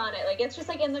elephant on it. Like, it's just,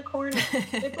 like, in the corner.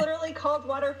 It's literally called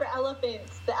Water for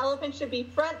Elephants. The elephant should be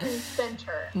front and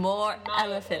center. More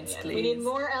elephants, please. We need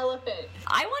more elephants.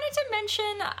 I wanted to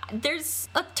mention, there's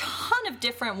a ton of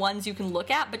different ones you can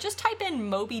look at, but just type in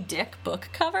Moby Dick book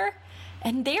cover,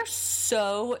 and they're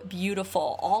so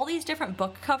beautiful. All these different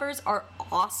book covers are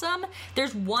awesome.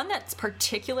 There's one that's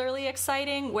particularly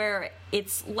exciting where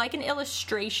it's like an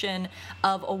illustration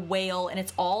of a whale, and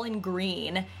it's all in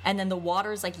green, and then the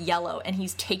water's like yellow, and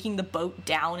he's taking the boat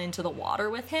down into the water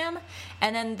with him.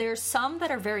 And then there's some that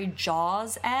are very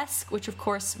Jaws-esque, which of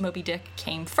course Moby Dick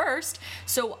came first.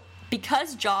 So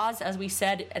because Jaws, as we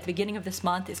said at the beginning of this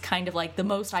month, is kind of like the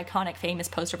most iconic, famous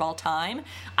poster of all time,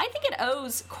 I think it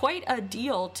owes quite a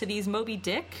deal to these Moby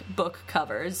Dick book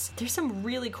covers. There's some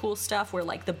really cool stuff where,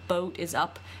 like, the boat is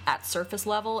up at surface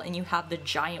level and you have the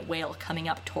giant whale coming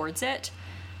up towards it.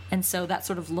 And so that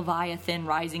sort of Leviathan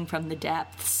rising from the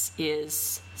depths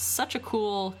is such a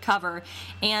cool cover.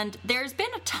 And there's been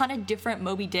a ton of different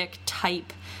Moby Dick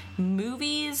type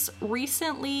movies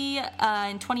recently.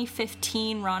 In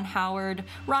 2015,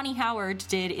 Ronnie Howard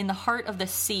did In the Heart of the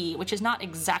Sea, which is not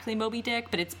exactly Moby Dick,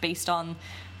 but it's based on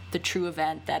the true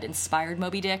event that inspired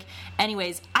Moby Dick.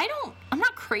 Anyways, I'm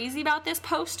not crazy about this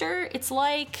poster. It's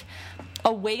like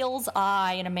a whale's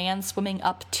eye and a man swimming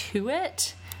up to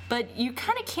it, but you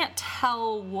kind of can't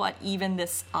tell what even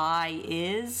this eye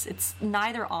is. It's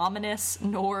neither ominous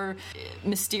nor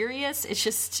mysterious. It's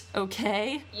just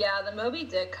okay. Yeah, the Moby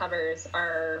Dick covers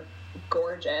are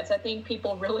gorgeous. I think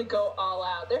people really go all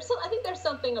out. I think there's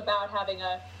something about having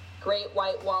a great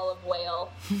white wall of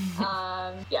whale.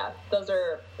 Yeah,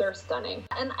 they're stunning.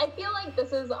 And I feel like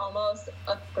this is almost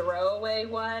a throwaway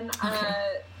one.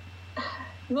 Okay.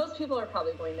 Most people are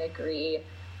probably going to agree.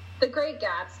 The Great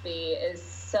Gatsby is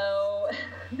so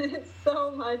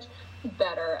much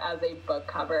better as a book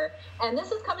cover. And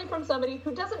this is coming from somebody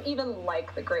who doesn't even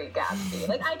like The Great Gatsby.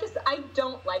 Like, I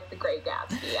don't like The Great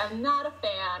Gatsby. I'm not a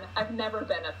fan. I've never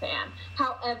been a fan.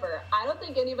 However, I don't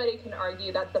think anybody can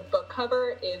argue that the book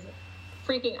cover is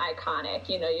freaking iconic.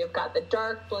 You know, you've got the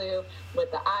dark blue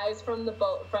with the eyes from the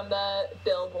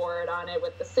billboard on it,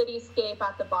 with the cityscape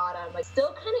at the bottom. Like,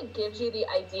 still kind of gives you the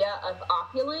idea of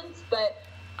opulence, but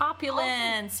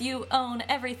opulence, you own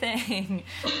everything.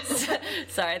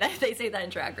 Sorry, they say that in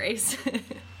Drag Race.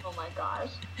 Oh my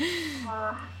gosh.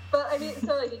 But I mean,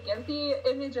 so like it gives the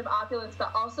image of opulence,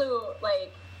 but also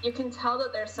like you can tell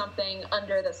that there's something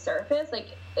under the surface. Like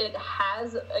it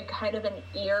has a kind of an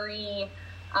eerie,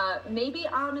 maybe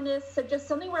ominous, so just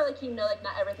something where like, you know, like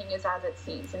not everything is as it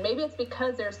seems. And maybe it's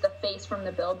because there's the face from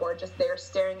the billboard just there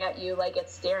staring at you like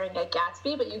it's staring at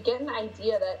Gatsby, but you get an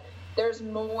idea that there's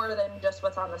more than just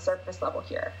what's on the surface level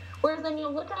here. Whereas then you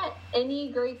look at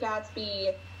any Great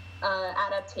Gatsby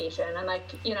adaptation, and like,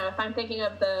 you know, if I'm thinking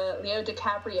of the Leo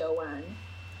DiCaprio one,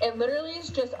 it literally is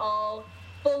just all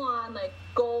full on like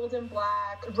gold and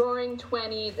black, roaring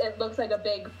 20s. It looks like a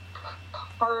big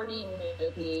party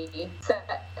movie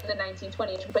set in the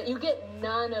 1920s, but you get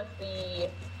none of the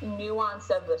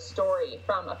nuance of the story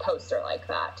from a poster like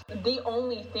that. The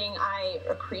only thing I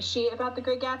appreciate about The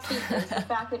Great Gatsby is the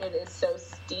fact that it is so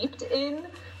steeped in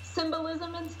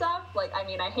symbolism and stuff. Like, I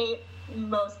mean, I hate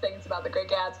most things about The Great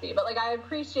Gatsby, but like I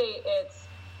appreciate its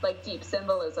like deep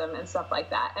symbolism and stuff like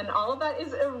that. And all of that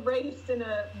is erased in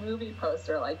a movie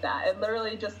poster like that. It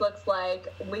literally just looks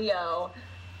like Leo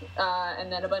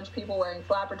and then a bunch of people wearing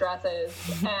flapper dresses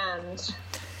and,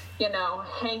 you know,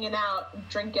 hanging out,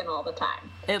 drinking all the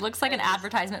time. It looks like an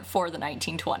advertisement for the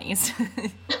 1920s.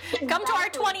 Come to our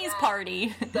 20s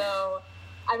party. So,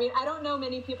 I mean, I don't know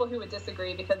many people who would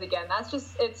disagree because, again, that's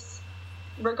just, it's,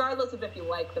 regardless of if you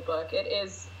like the book, it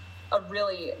is a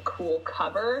really cool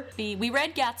cover. We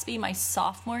read Gatsby my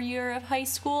sophomore year of high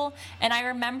school, and I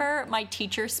remember my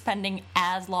teacher spending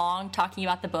as long talking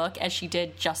about the book as she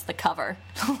did just the cover.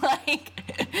 Like,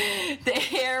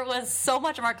 there was so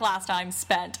much of our class time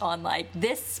spent on, like,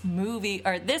 this movie,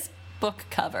 or this book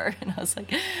cover, and I was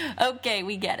like, okay,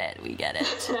 we get it.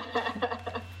 It's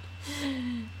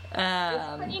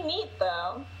pretty neat,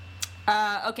 though.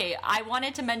 Okay, I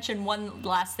wanted to mention one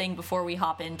last thing before we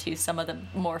hop into some of the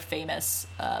more famous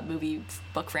movie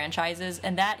book franchises,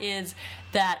 and that is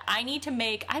that I need to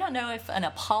make, I don't know if an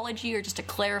apology or just a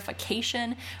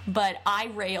clarification, but I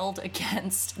railed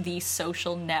against the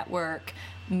Social Network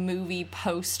movie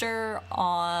poster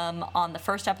on the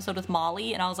first episode with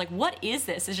Molly, and I was like, what is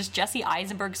this? It's just Jesse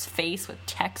Eisenberg's face with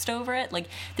text over it. Like,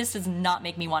 this does not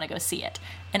make me want to go see it.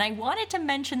 And I wanted to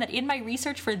mention that in my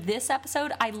research for this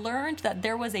episode, I learned that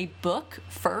there was a book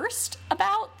first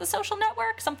about the Social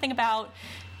Network, something about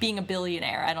being a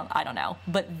billionaire. I don't know.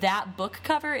 But that book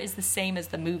cover is the same as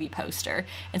the movie poster.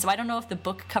 And so I don't know if the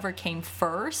book cover came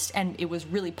first and it was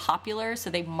really popular, so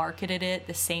they marketed it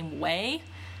the same way.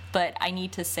 But I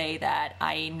need to say that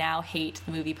I now hate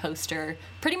the movie poster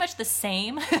pretty much the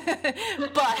same,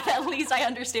 but at least I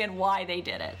understand why they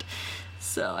did it.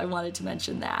 So I wanted to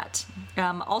mention that.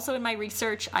 Also in my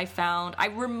research, I found,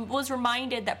 was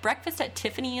reminded that Breakfast at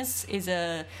Tiffany's is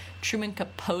a Truman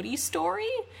Capote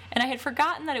story, and I had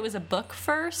forgotten that it was a book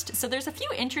first. So there's a few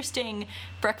interesting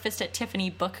Breakfast at Tiffany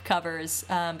book covers,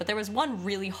 but there was one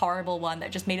really horrible one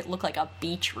that just made it look like a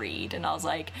beach read, and I was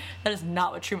like, that is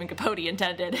not what Truman Capote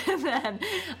intended. And then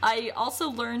I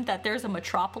also learned that there's a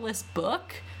Metropolis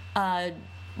book.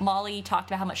 Molly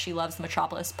talked about how much she loves the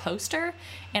Metropolis poster,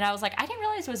 and I was like, I didn't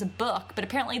realize it was a book, but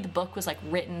apparently the book was like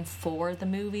written for the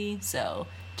movie, so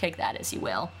take that as you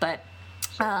will. But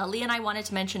Leah and I wanted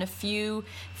to mention a few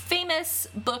famous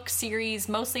book series.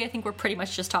 Mostly I think we're pretty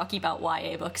much just talking about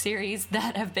YA book series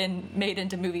that have been made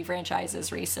into movie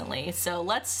franchises recently. So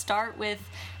let's start with,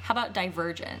 how about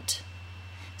Divergent?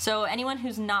 So anyone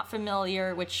who's not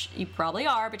familiar, which you probably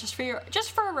are, but just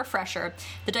for a refresher,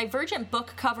 the Divergent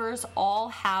book covers all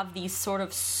have these sort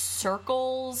of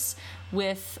circles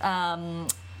with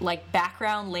like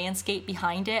background landscape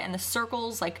behind it, and the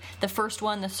circles, like the first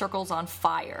one, the circle's on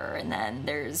fire, and then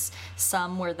there's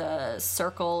some where the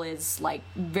circle is like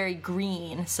very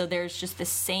green, so there's just the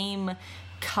same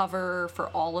cover for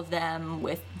all of them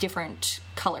with different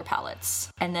color palettes.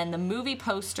 And then the movie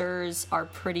posters are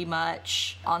pretty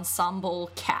much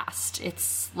ensemble cast.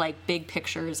 It's like big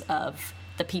pictures of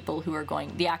the people who are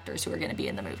the actors who are going to be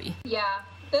in the movie. Yeah.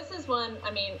 This is one,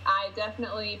 I mean, I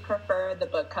definitely prefer the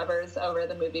book covers over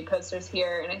the movie posters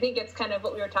here. And I think it's kind of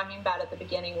what we were talking about at the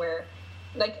beginning where,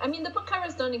 like, I mean, the book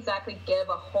covers don't exactly give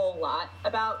a whole lot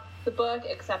about the book,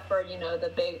 except for, you know,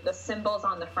 the symbols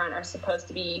on the front are supposed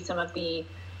to be some of the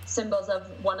symbols of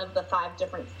one of the 5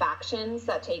 different factions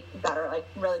that are like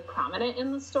really prominent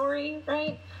in the story,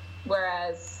 right?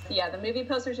 Whereas, yeah, the movie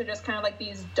posters are just kind of like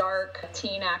these dark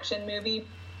teen action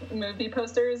movie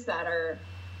posters that are,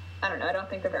 I don't know, I don't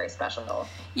think they're very special.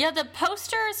 Yeah, the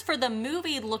posters for the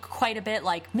movie look quite a bit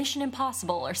like Mission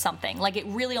Impossible or something. Like, it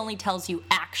really only tells you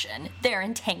action. They're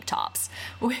in tank tops.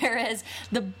 Whereas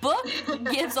the book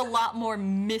gives a lot more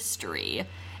mystery.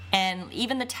 And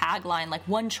even the tagline, like,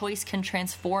 one choice can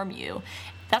transform you.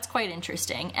 That's quite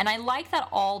interesting. And I like that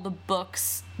all the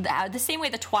books, the same way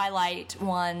the Twilight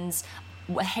ones,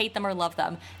 hate them or love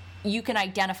them, you can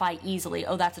identify easily,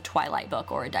 oh, that's a Twilight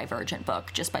book or a Divergent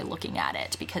book just by looking at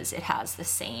it because it has the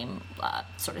same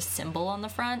sort of symbol on the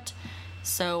front.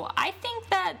 So I think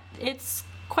that it's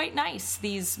quite nice,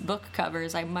 these book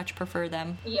covers. I much prefer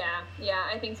them. Yeah,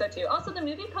 I think so too. Also, the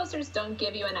movie posters don't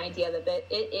give you an idea that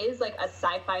it is like a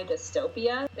sci-fi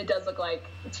dystopia. It does look like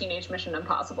Teenage Mission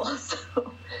Impossible,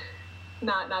 so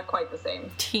not quite the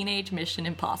same. Teenage Mission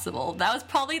Impossible. That was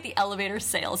probably the elevator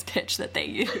sales pitch that they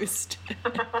used.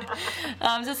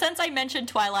 So since I mentioned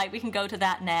Twilight, we can go to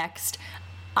that next.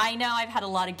 I know I've had a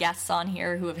lot of guests on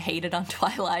here who have hated on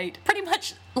Twilight. Pretty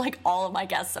much, like, all of my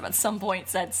guests have at some point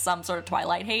said some sort of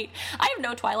Twilight hate. I have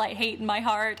no Twilight hate in my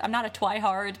heart. I'm not a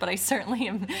Twihard, but I certainly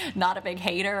am not a big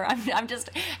hater. I'm just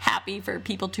happy for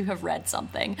people to have read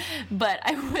something. But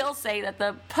I will say that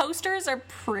the posters are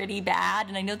pretty bad,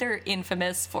 and I know they're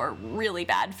infamous for really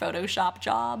bad Photoshop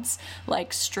jobs,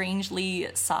 like strangely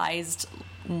sized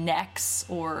necks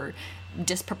or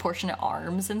disproportionate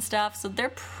arms and stuff, so they're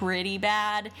pretty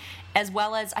bad. As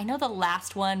well as, I know the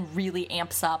last one really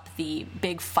amps up the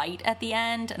big fight at the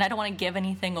end, and I don't want to give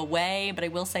anything away, but I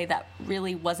will say that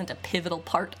really wasn't a pivotal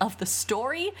part of the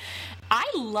story. I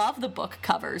love the book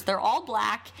covers. They're all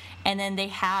black, and then they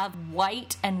have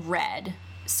white and red.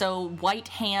 So white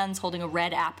hands holding a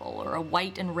red apple, or a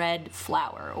white and red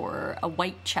flower, or a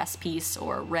white chess piece,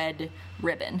 or a red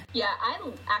ribbon. Yeah, I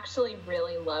actually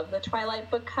really love the Twilight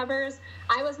book covers.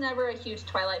 I was never a huge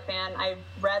Twilight fan. I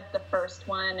read the first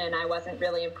one and I wasn't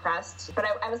really impressed, but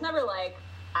I was never like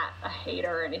a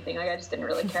hater or anything. Like, I just didn't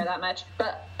really care that much.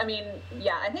 But I mean,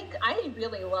 yeah, I think I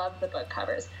really love the book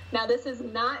covers. Now, this is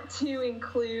not to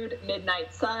include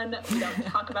Midnight Sun. We don't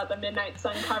talk about the Midnight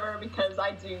Sun cover because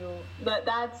I do.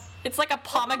 That's it's like a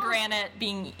pomegranate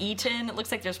being eaten. It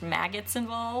looks like there's maggots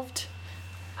involved.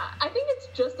 I think it's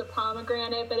just a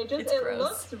pomegranate, but it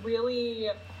looks really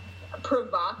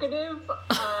provocative.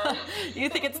 You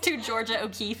think it's too Georgia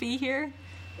O'Keeffe here?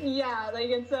 Yeah, like,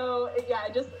 and so, yeah,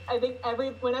 I think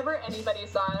whenever anybody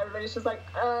saw it, everybody's just like,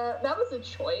 that was a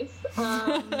choice.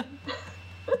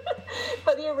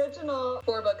 But the original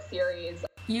 4-book series.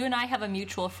 You and I have a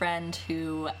mutual friend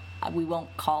who we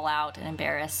won't call out and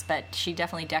embarrass, but she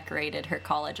definitely decorated her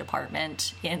college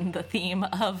apartment in the theme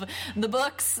of the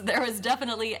books. There was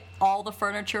definitely, all the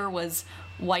furniture was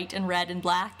white and red and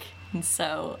black. And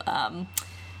so,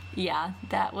 yeah,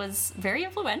 that was very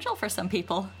influential for some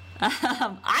people.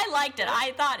 I liked it.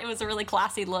 I thought it was a really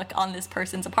classy look on this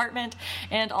person's apartment,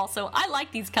 and also I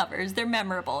like these covers. They're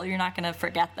memorable. You're not going to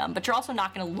forget them, but you're also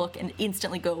not going to look and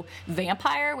instantly go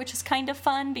vampire, which is kind of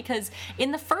fun because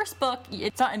in the first book,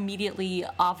 it's not immediately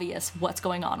obvious what's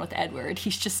going on with Edward.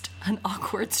 He's just an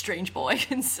awkward, strange boy,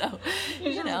 and so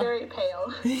he's just very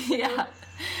pale. Yeah.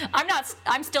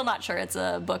 I'm still not sure it's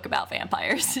a book about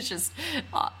vampires. It's just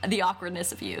the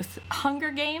awkwardness of youth.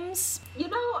 Hunger Games? You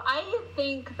know, I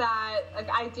think that, like,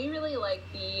 I do really like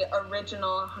the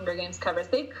original Hunger Games covers.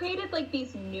 They've created, like,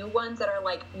 these new ones that are,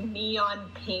 like, neon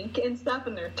pink and stuff,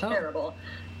 and they're terrible.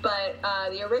 But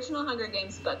the original Hunger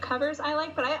Games book covers I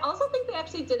like, but I also think they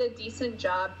actually did a decent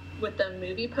job with the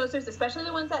movie posters, especially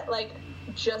the ones that, like,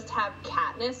 just have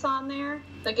Katniss on there.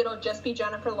 Like, it'll just be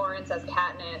Jennifer Lawrence as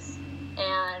Katniss.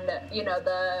 And, you know,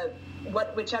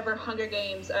 whichever Hunger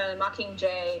Games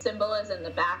Mockingjay symbol is in the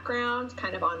background,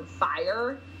 kind of on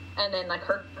fire, and then, like,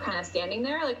 her kind of standing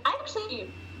there. Like, I actually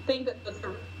think that those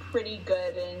are pretty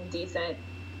good and decent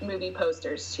movie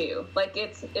posters, too. Like,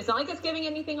 it's not like it's giving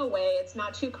anything away. It's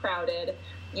not too crowded.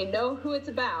 You know who it's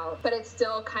about, but it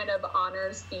still kind of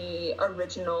honors the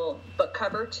original book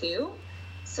cover, too.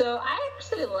 So I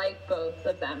actually like both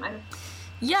of them.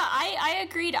 Yeah, I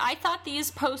agreed. I thought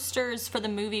these posters for the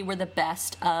movie were the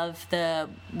best of the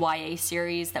YA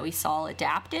series that we saw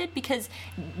adapted because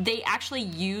they actually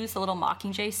use the little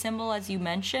Mockingjay symbol, as you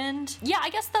mentioned. Yeah,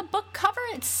 I guess the book cover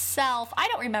itself, I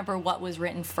don't remember what was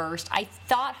written first. I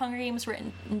thought Hunger Games was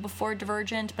written before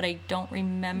Divergent, but I don't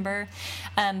remember.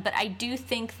 But I do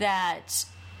think that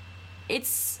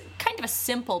it's kind of a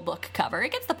simple book cover.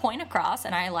 It gets the point across,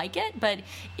 and I like it, but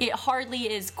it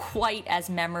hardly is quite as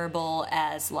memorable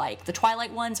as, like, the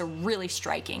Twilight ones are really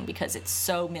striking because it's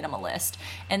so minimalist.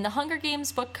 And the Hunger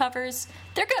Games book covers,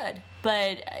 they're good,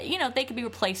 but, you know, they could be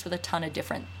replaced with a ton of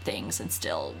different things and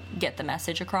still get the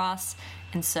message across.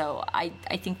 And so I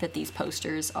think that these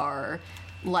posters are...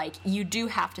 like, you do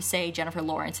have to say Jennifer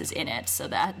Lawrence is in it so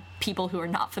that people who are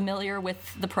not familiar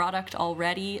with the product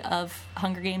already of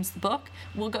Hunger Games, the book,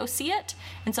 will go see it.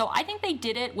 And so I think they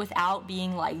did it without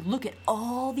being like, look at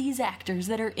all these actors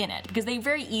that are in it, because they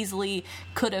very easily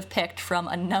could have picked from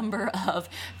a number of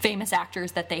famous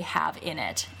actors that they have in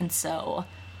it. And so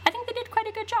I think they did quite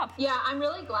a good job. Yeah, I'm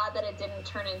really glad that it didn't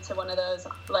turn into one of those,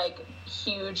 like,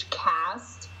 huge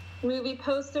cast movie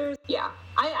posters. Yeah,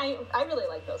 I really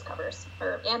like those covers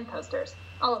and posters,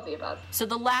 all of the above. So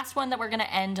the last one that we're going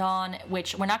to end on,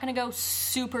 which we're not going to go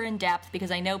super in depth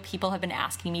because I know people have been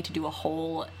asking me to do a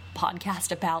whole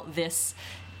podcast about this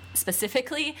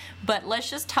specifically, but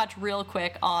let's just touch real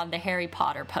quick on the Harry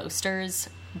Potter posters,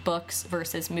 books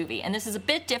versus movie. And this is a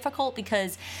bit difficult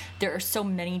because there are so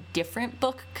many different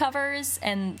book covers,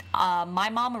 and my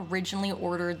mom originally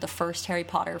ordered the first Harry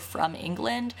Potter from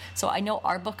England, so I know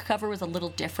our book cover was a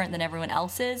little different than everyone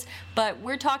else's, but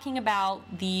we're talking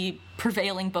about the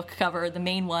prevailing book cover, the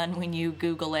main one when you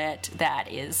Google it,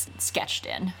 that is sketched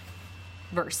in,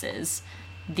 versus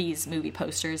these movie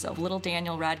posters of little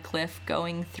Daniel Radcliffe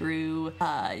going through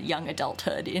young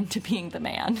adulthood into being the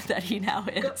man that he now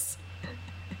is.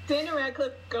 Daniel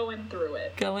Radcliffe going through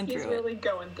it. He's really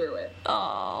going through it.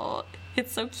 Oh,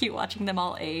 it's so cute watching them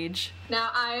all age. Now,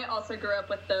 I also grew up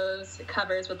with those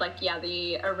covers with, like,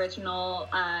 the original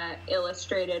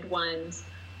illustrated ones.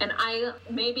 And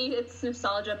maybe it's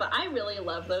nostalgia, but I really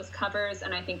love those covers,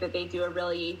 and I think that they do a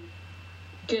really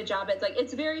good job.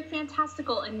 It's very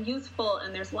fantastical and youthful,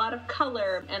 and there's a lot of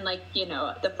color, and, like, you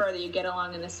know, the further you get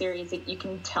along in the series, you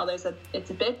can tell it's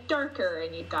a bit darker,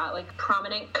 and you've got, like,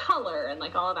 prominent color and,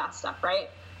 like, all of that stuff, right?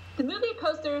 The movie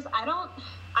posters, I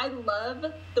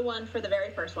love the one for the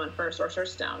very first one for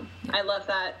Sorcerer's Stone. I love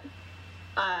that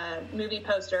movie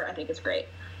poster. I think it's great.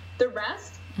 The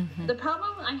rest, the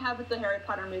problem I have with the Harry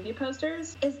Potter movie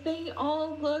posters is they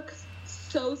all look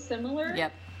so similar.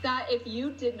 Yep. That if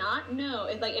you did not know,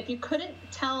 if you couldn't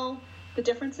tell the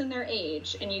difference in their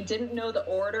age and you didn't know the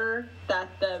order that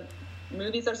the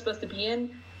movies are supposed to be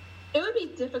in, it would be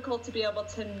difficult to be able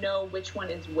to know which one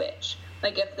is which.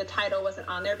 Like, if the title wasn't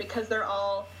on there, because they're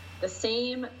all the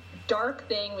same dark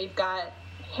thing. We've got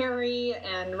Harry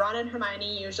and Ron and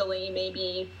Hermione usually,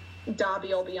 maybe Dobby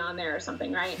will be on there or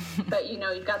something, right? But, you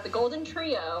know, you've got the Golden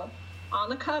Trio on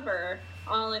the cover,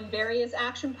 all in various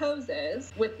action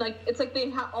poses with, like, it's like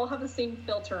they all have the same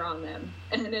filter on them,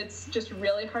 and it's just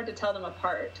really hard to tell them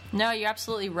apart. No, you're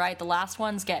absolutely right. The last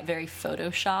ones get very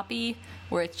Photoshoppy,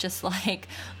 where it's just like,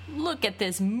 look at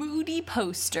this moody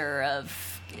poster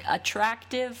of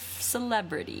attractive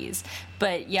celebrities.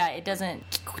 But yeah, it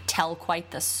doesn't tell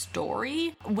quite the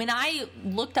story. When I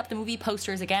looked up the movie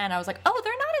posters again, I was like, oh,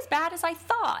 they're not as bad as I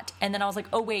thought. And then I was like,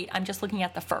 oh wait, I'm just looking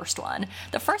at the first one.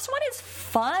 The first one is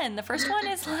fun. The first one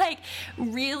is, like,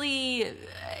 really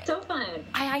so fun.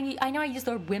 I know I use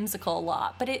the word whimsical a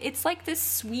lot, but it's like this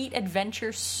sweet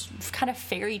adventure kind of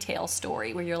fairy tale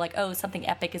story where you're like, oh, something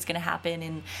epic is going to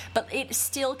happen, but it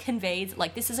still conveys,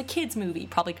 like, this is a kid's movie,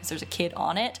 probably because there's a kid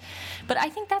on it. But I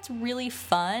think that's really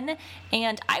fun,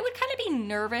 and I would kind of be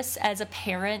nervous as a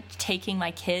parent taking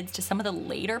my kids to some of the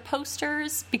later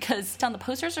posters, because the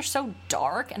posters are so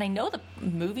dark, and I know the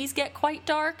movies get quite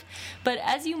dark, but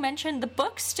as you mentioned, the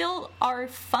books still are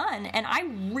fun, and I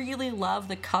really love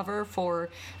the cover for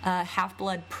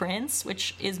Half-Blood Prince,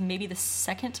 which is maybe the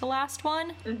second to last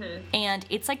one, and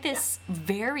it's like this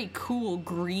very cool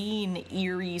green,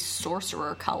 eerie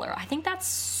sorcerer color. I think that's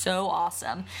so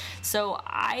awesome. So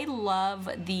I love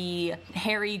the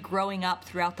Harry growing up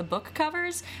throughout the book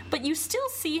covers, but you still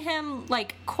see him,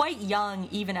 like, quite young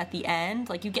even at the end.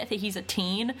 Like, you get that he's a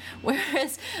teen,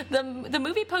 whereas the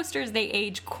movie posters, they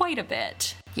age quite a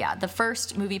bit. Yeah, the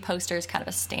first movie poster is kind of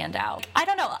a standout. I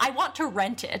don't know. I want to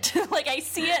rent it. Like, I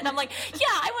see it and I'm like, yeah,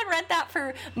 I would rent that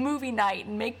for movie night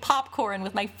and make popcorn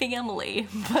with my family.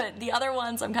 But the other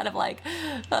ones, I'm kind of like,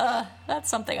 that's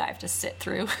something I have to sit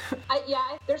through.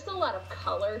 There's a lot of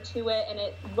color to it, and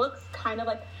it looks kind of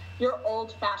like your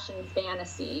old-fashioned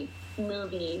fantasy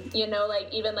movie, you know, like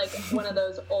even like one of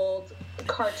those old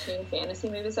cartoon fantasy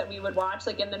movies that we would watch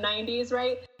like in the 90s,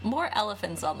 right? More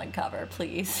elephants on the cover,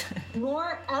 please.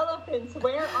 More elephants,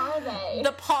 where are they?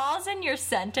 The pause in your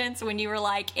sentence when you were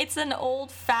like, it's an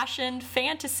old-fashioned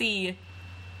fantasy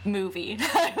movie.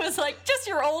 I was like, just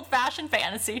your old-fashioned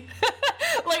fantasy.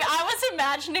 Like, I was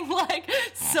imagining like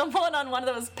someone on one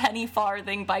of those penny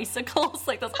farthing bicycles,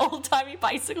 like those old-timey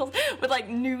bicycles with like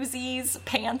Newsies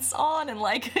pants on and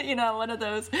like, you know, one of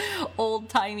those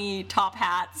old-timey top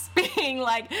hats being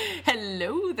like,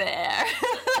 hello there.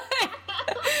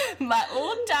 My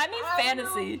old-timey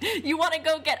fantasy. You want to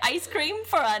go get ice cream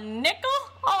for a nickel?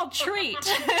 I'll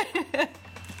treat.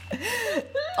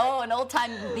 Oh, an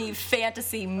old-timey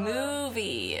fantasy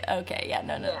movie. Okay, yeah,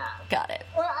 no. Yeah. Got it.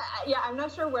 Or, I'm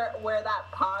not sure where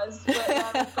that pause, what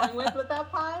I was going with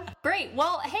that pause. Great.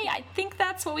 Well, hey, I think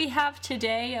that's what we have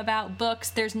today about books.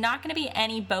 There's not going to be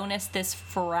any bonus this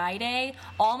Friday.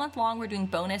 All month long, we're doing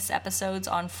bonus episodes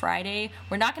on Friday.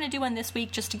 We're not going to do one this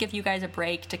week just to give you guys a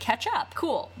break to catch up.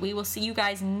 Cool. We will see you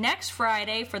guys next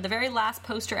Friday for the very last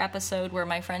poster episode where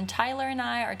my friend Tyler and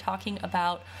I are talking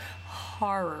about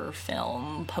horror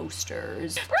film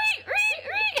posters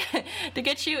to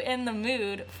get you in the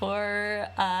mood for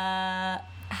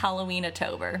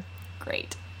Halloween-October.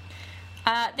 Great.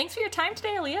 Thanks for your time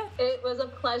today, Aaliyah. It was a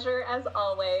pleasure as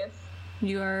always.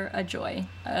 You are a joy.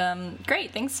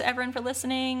 Great. Thanks everyone for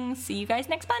listening. See you guys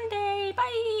next Monday.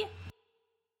 Bye.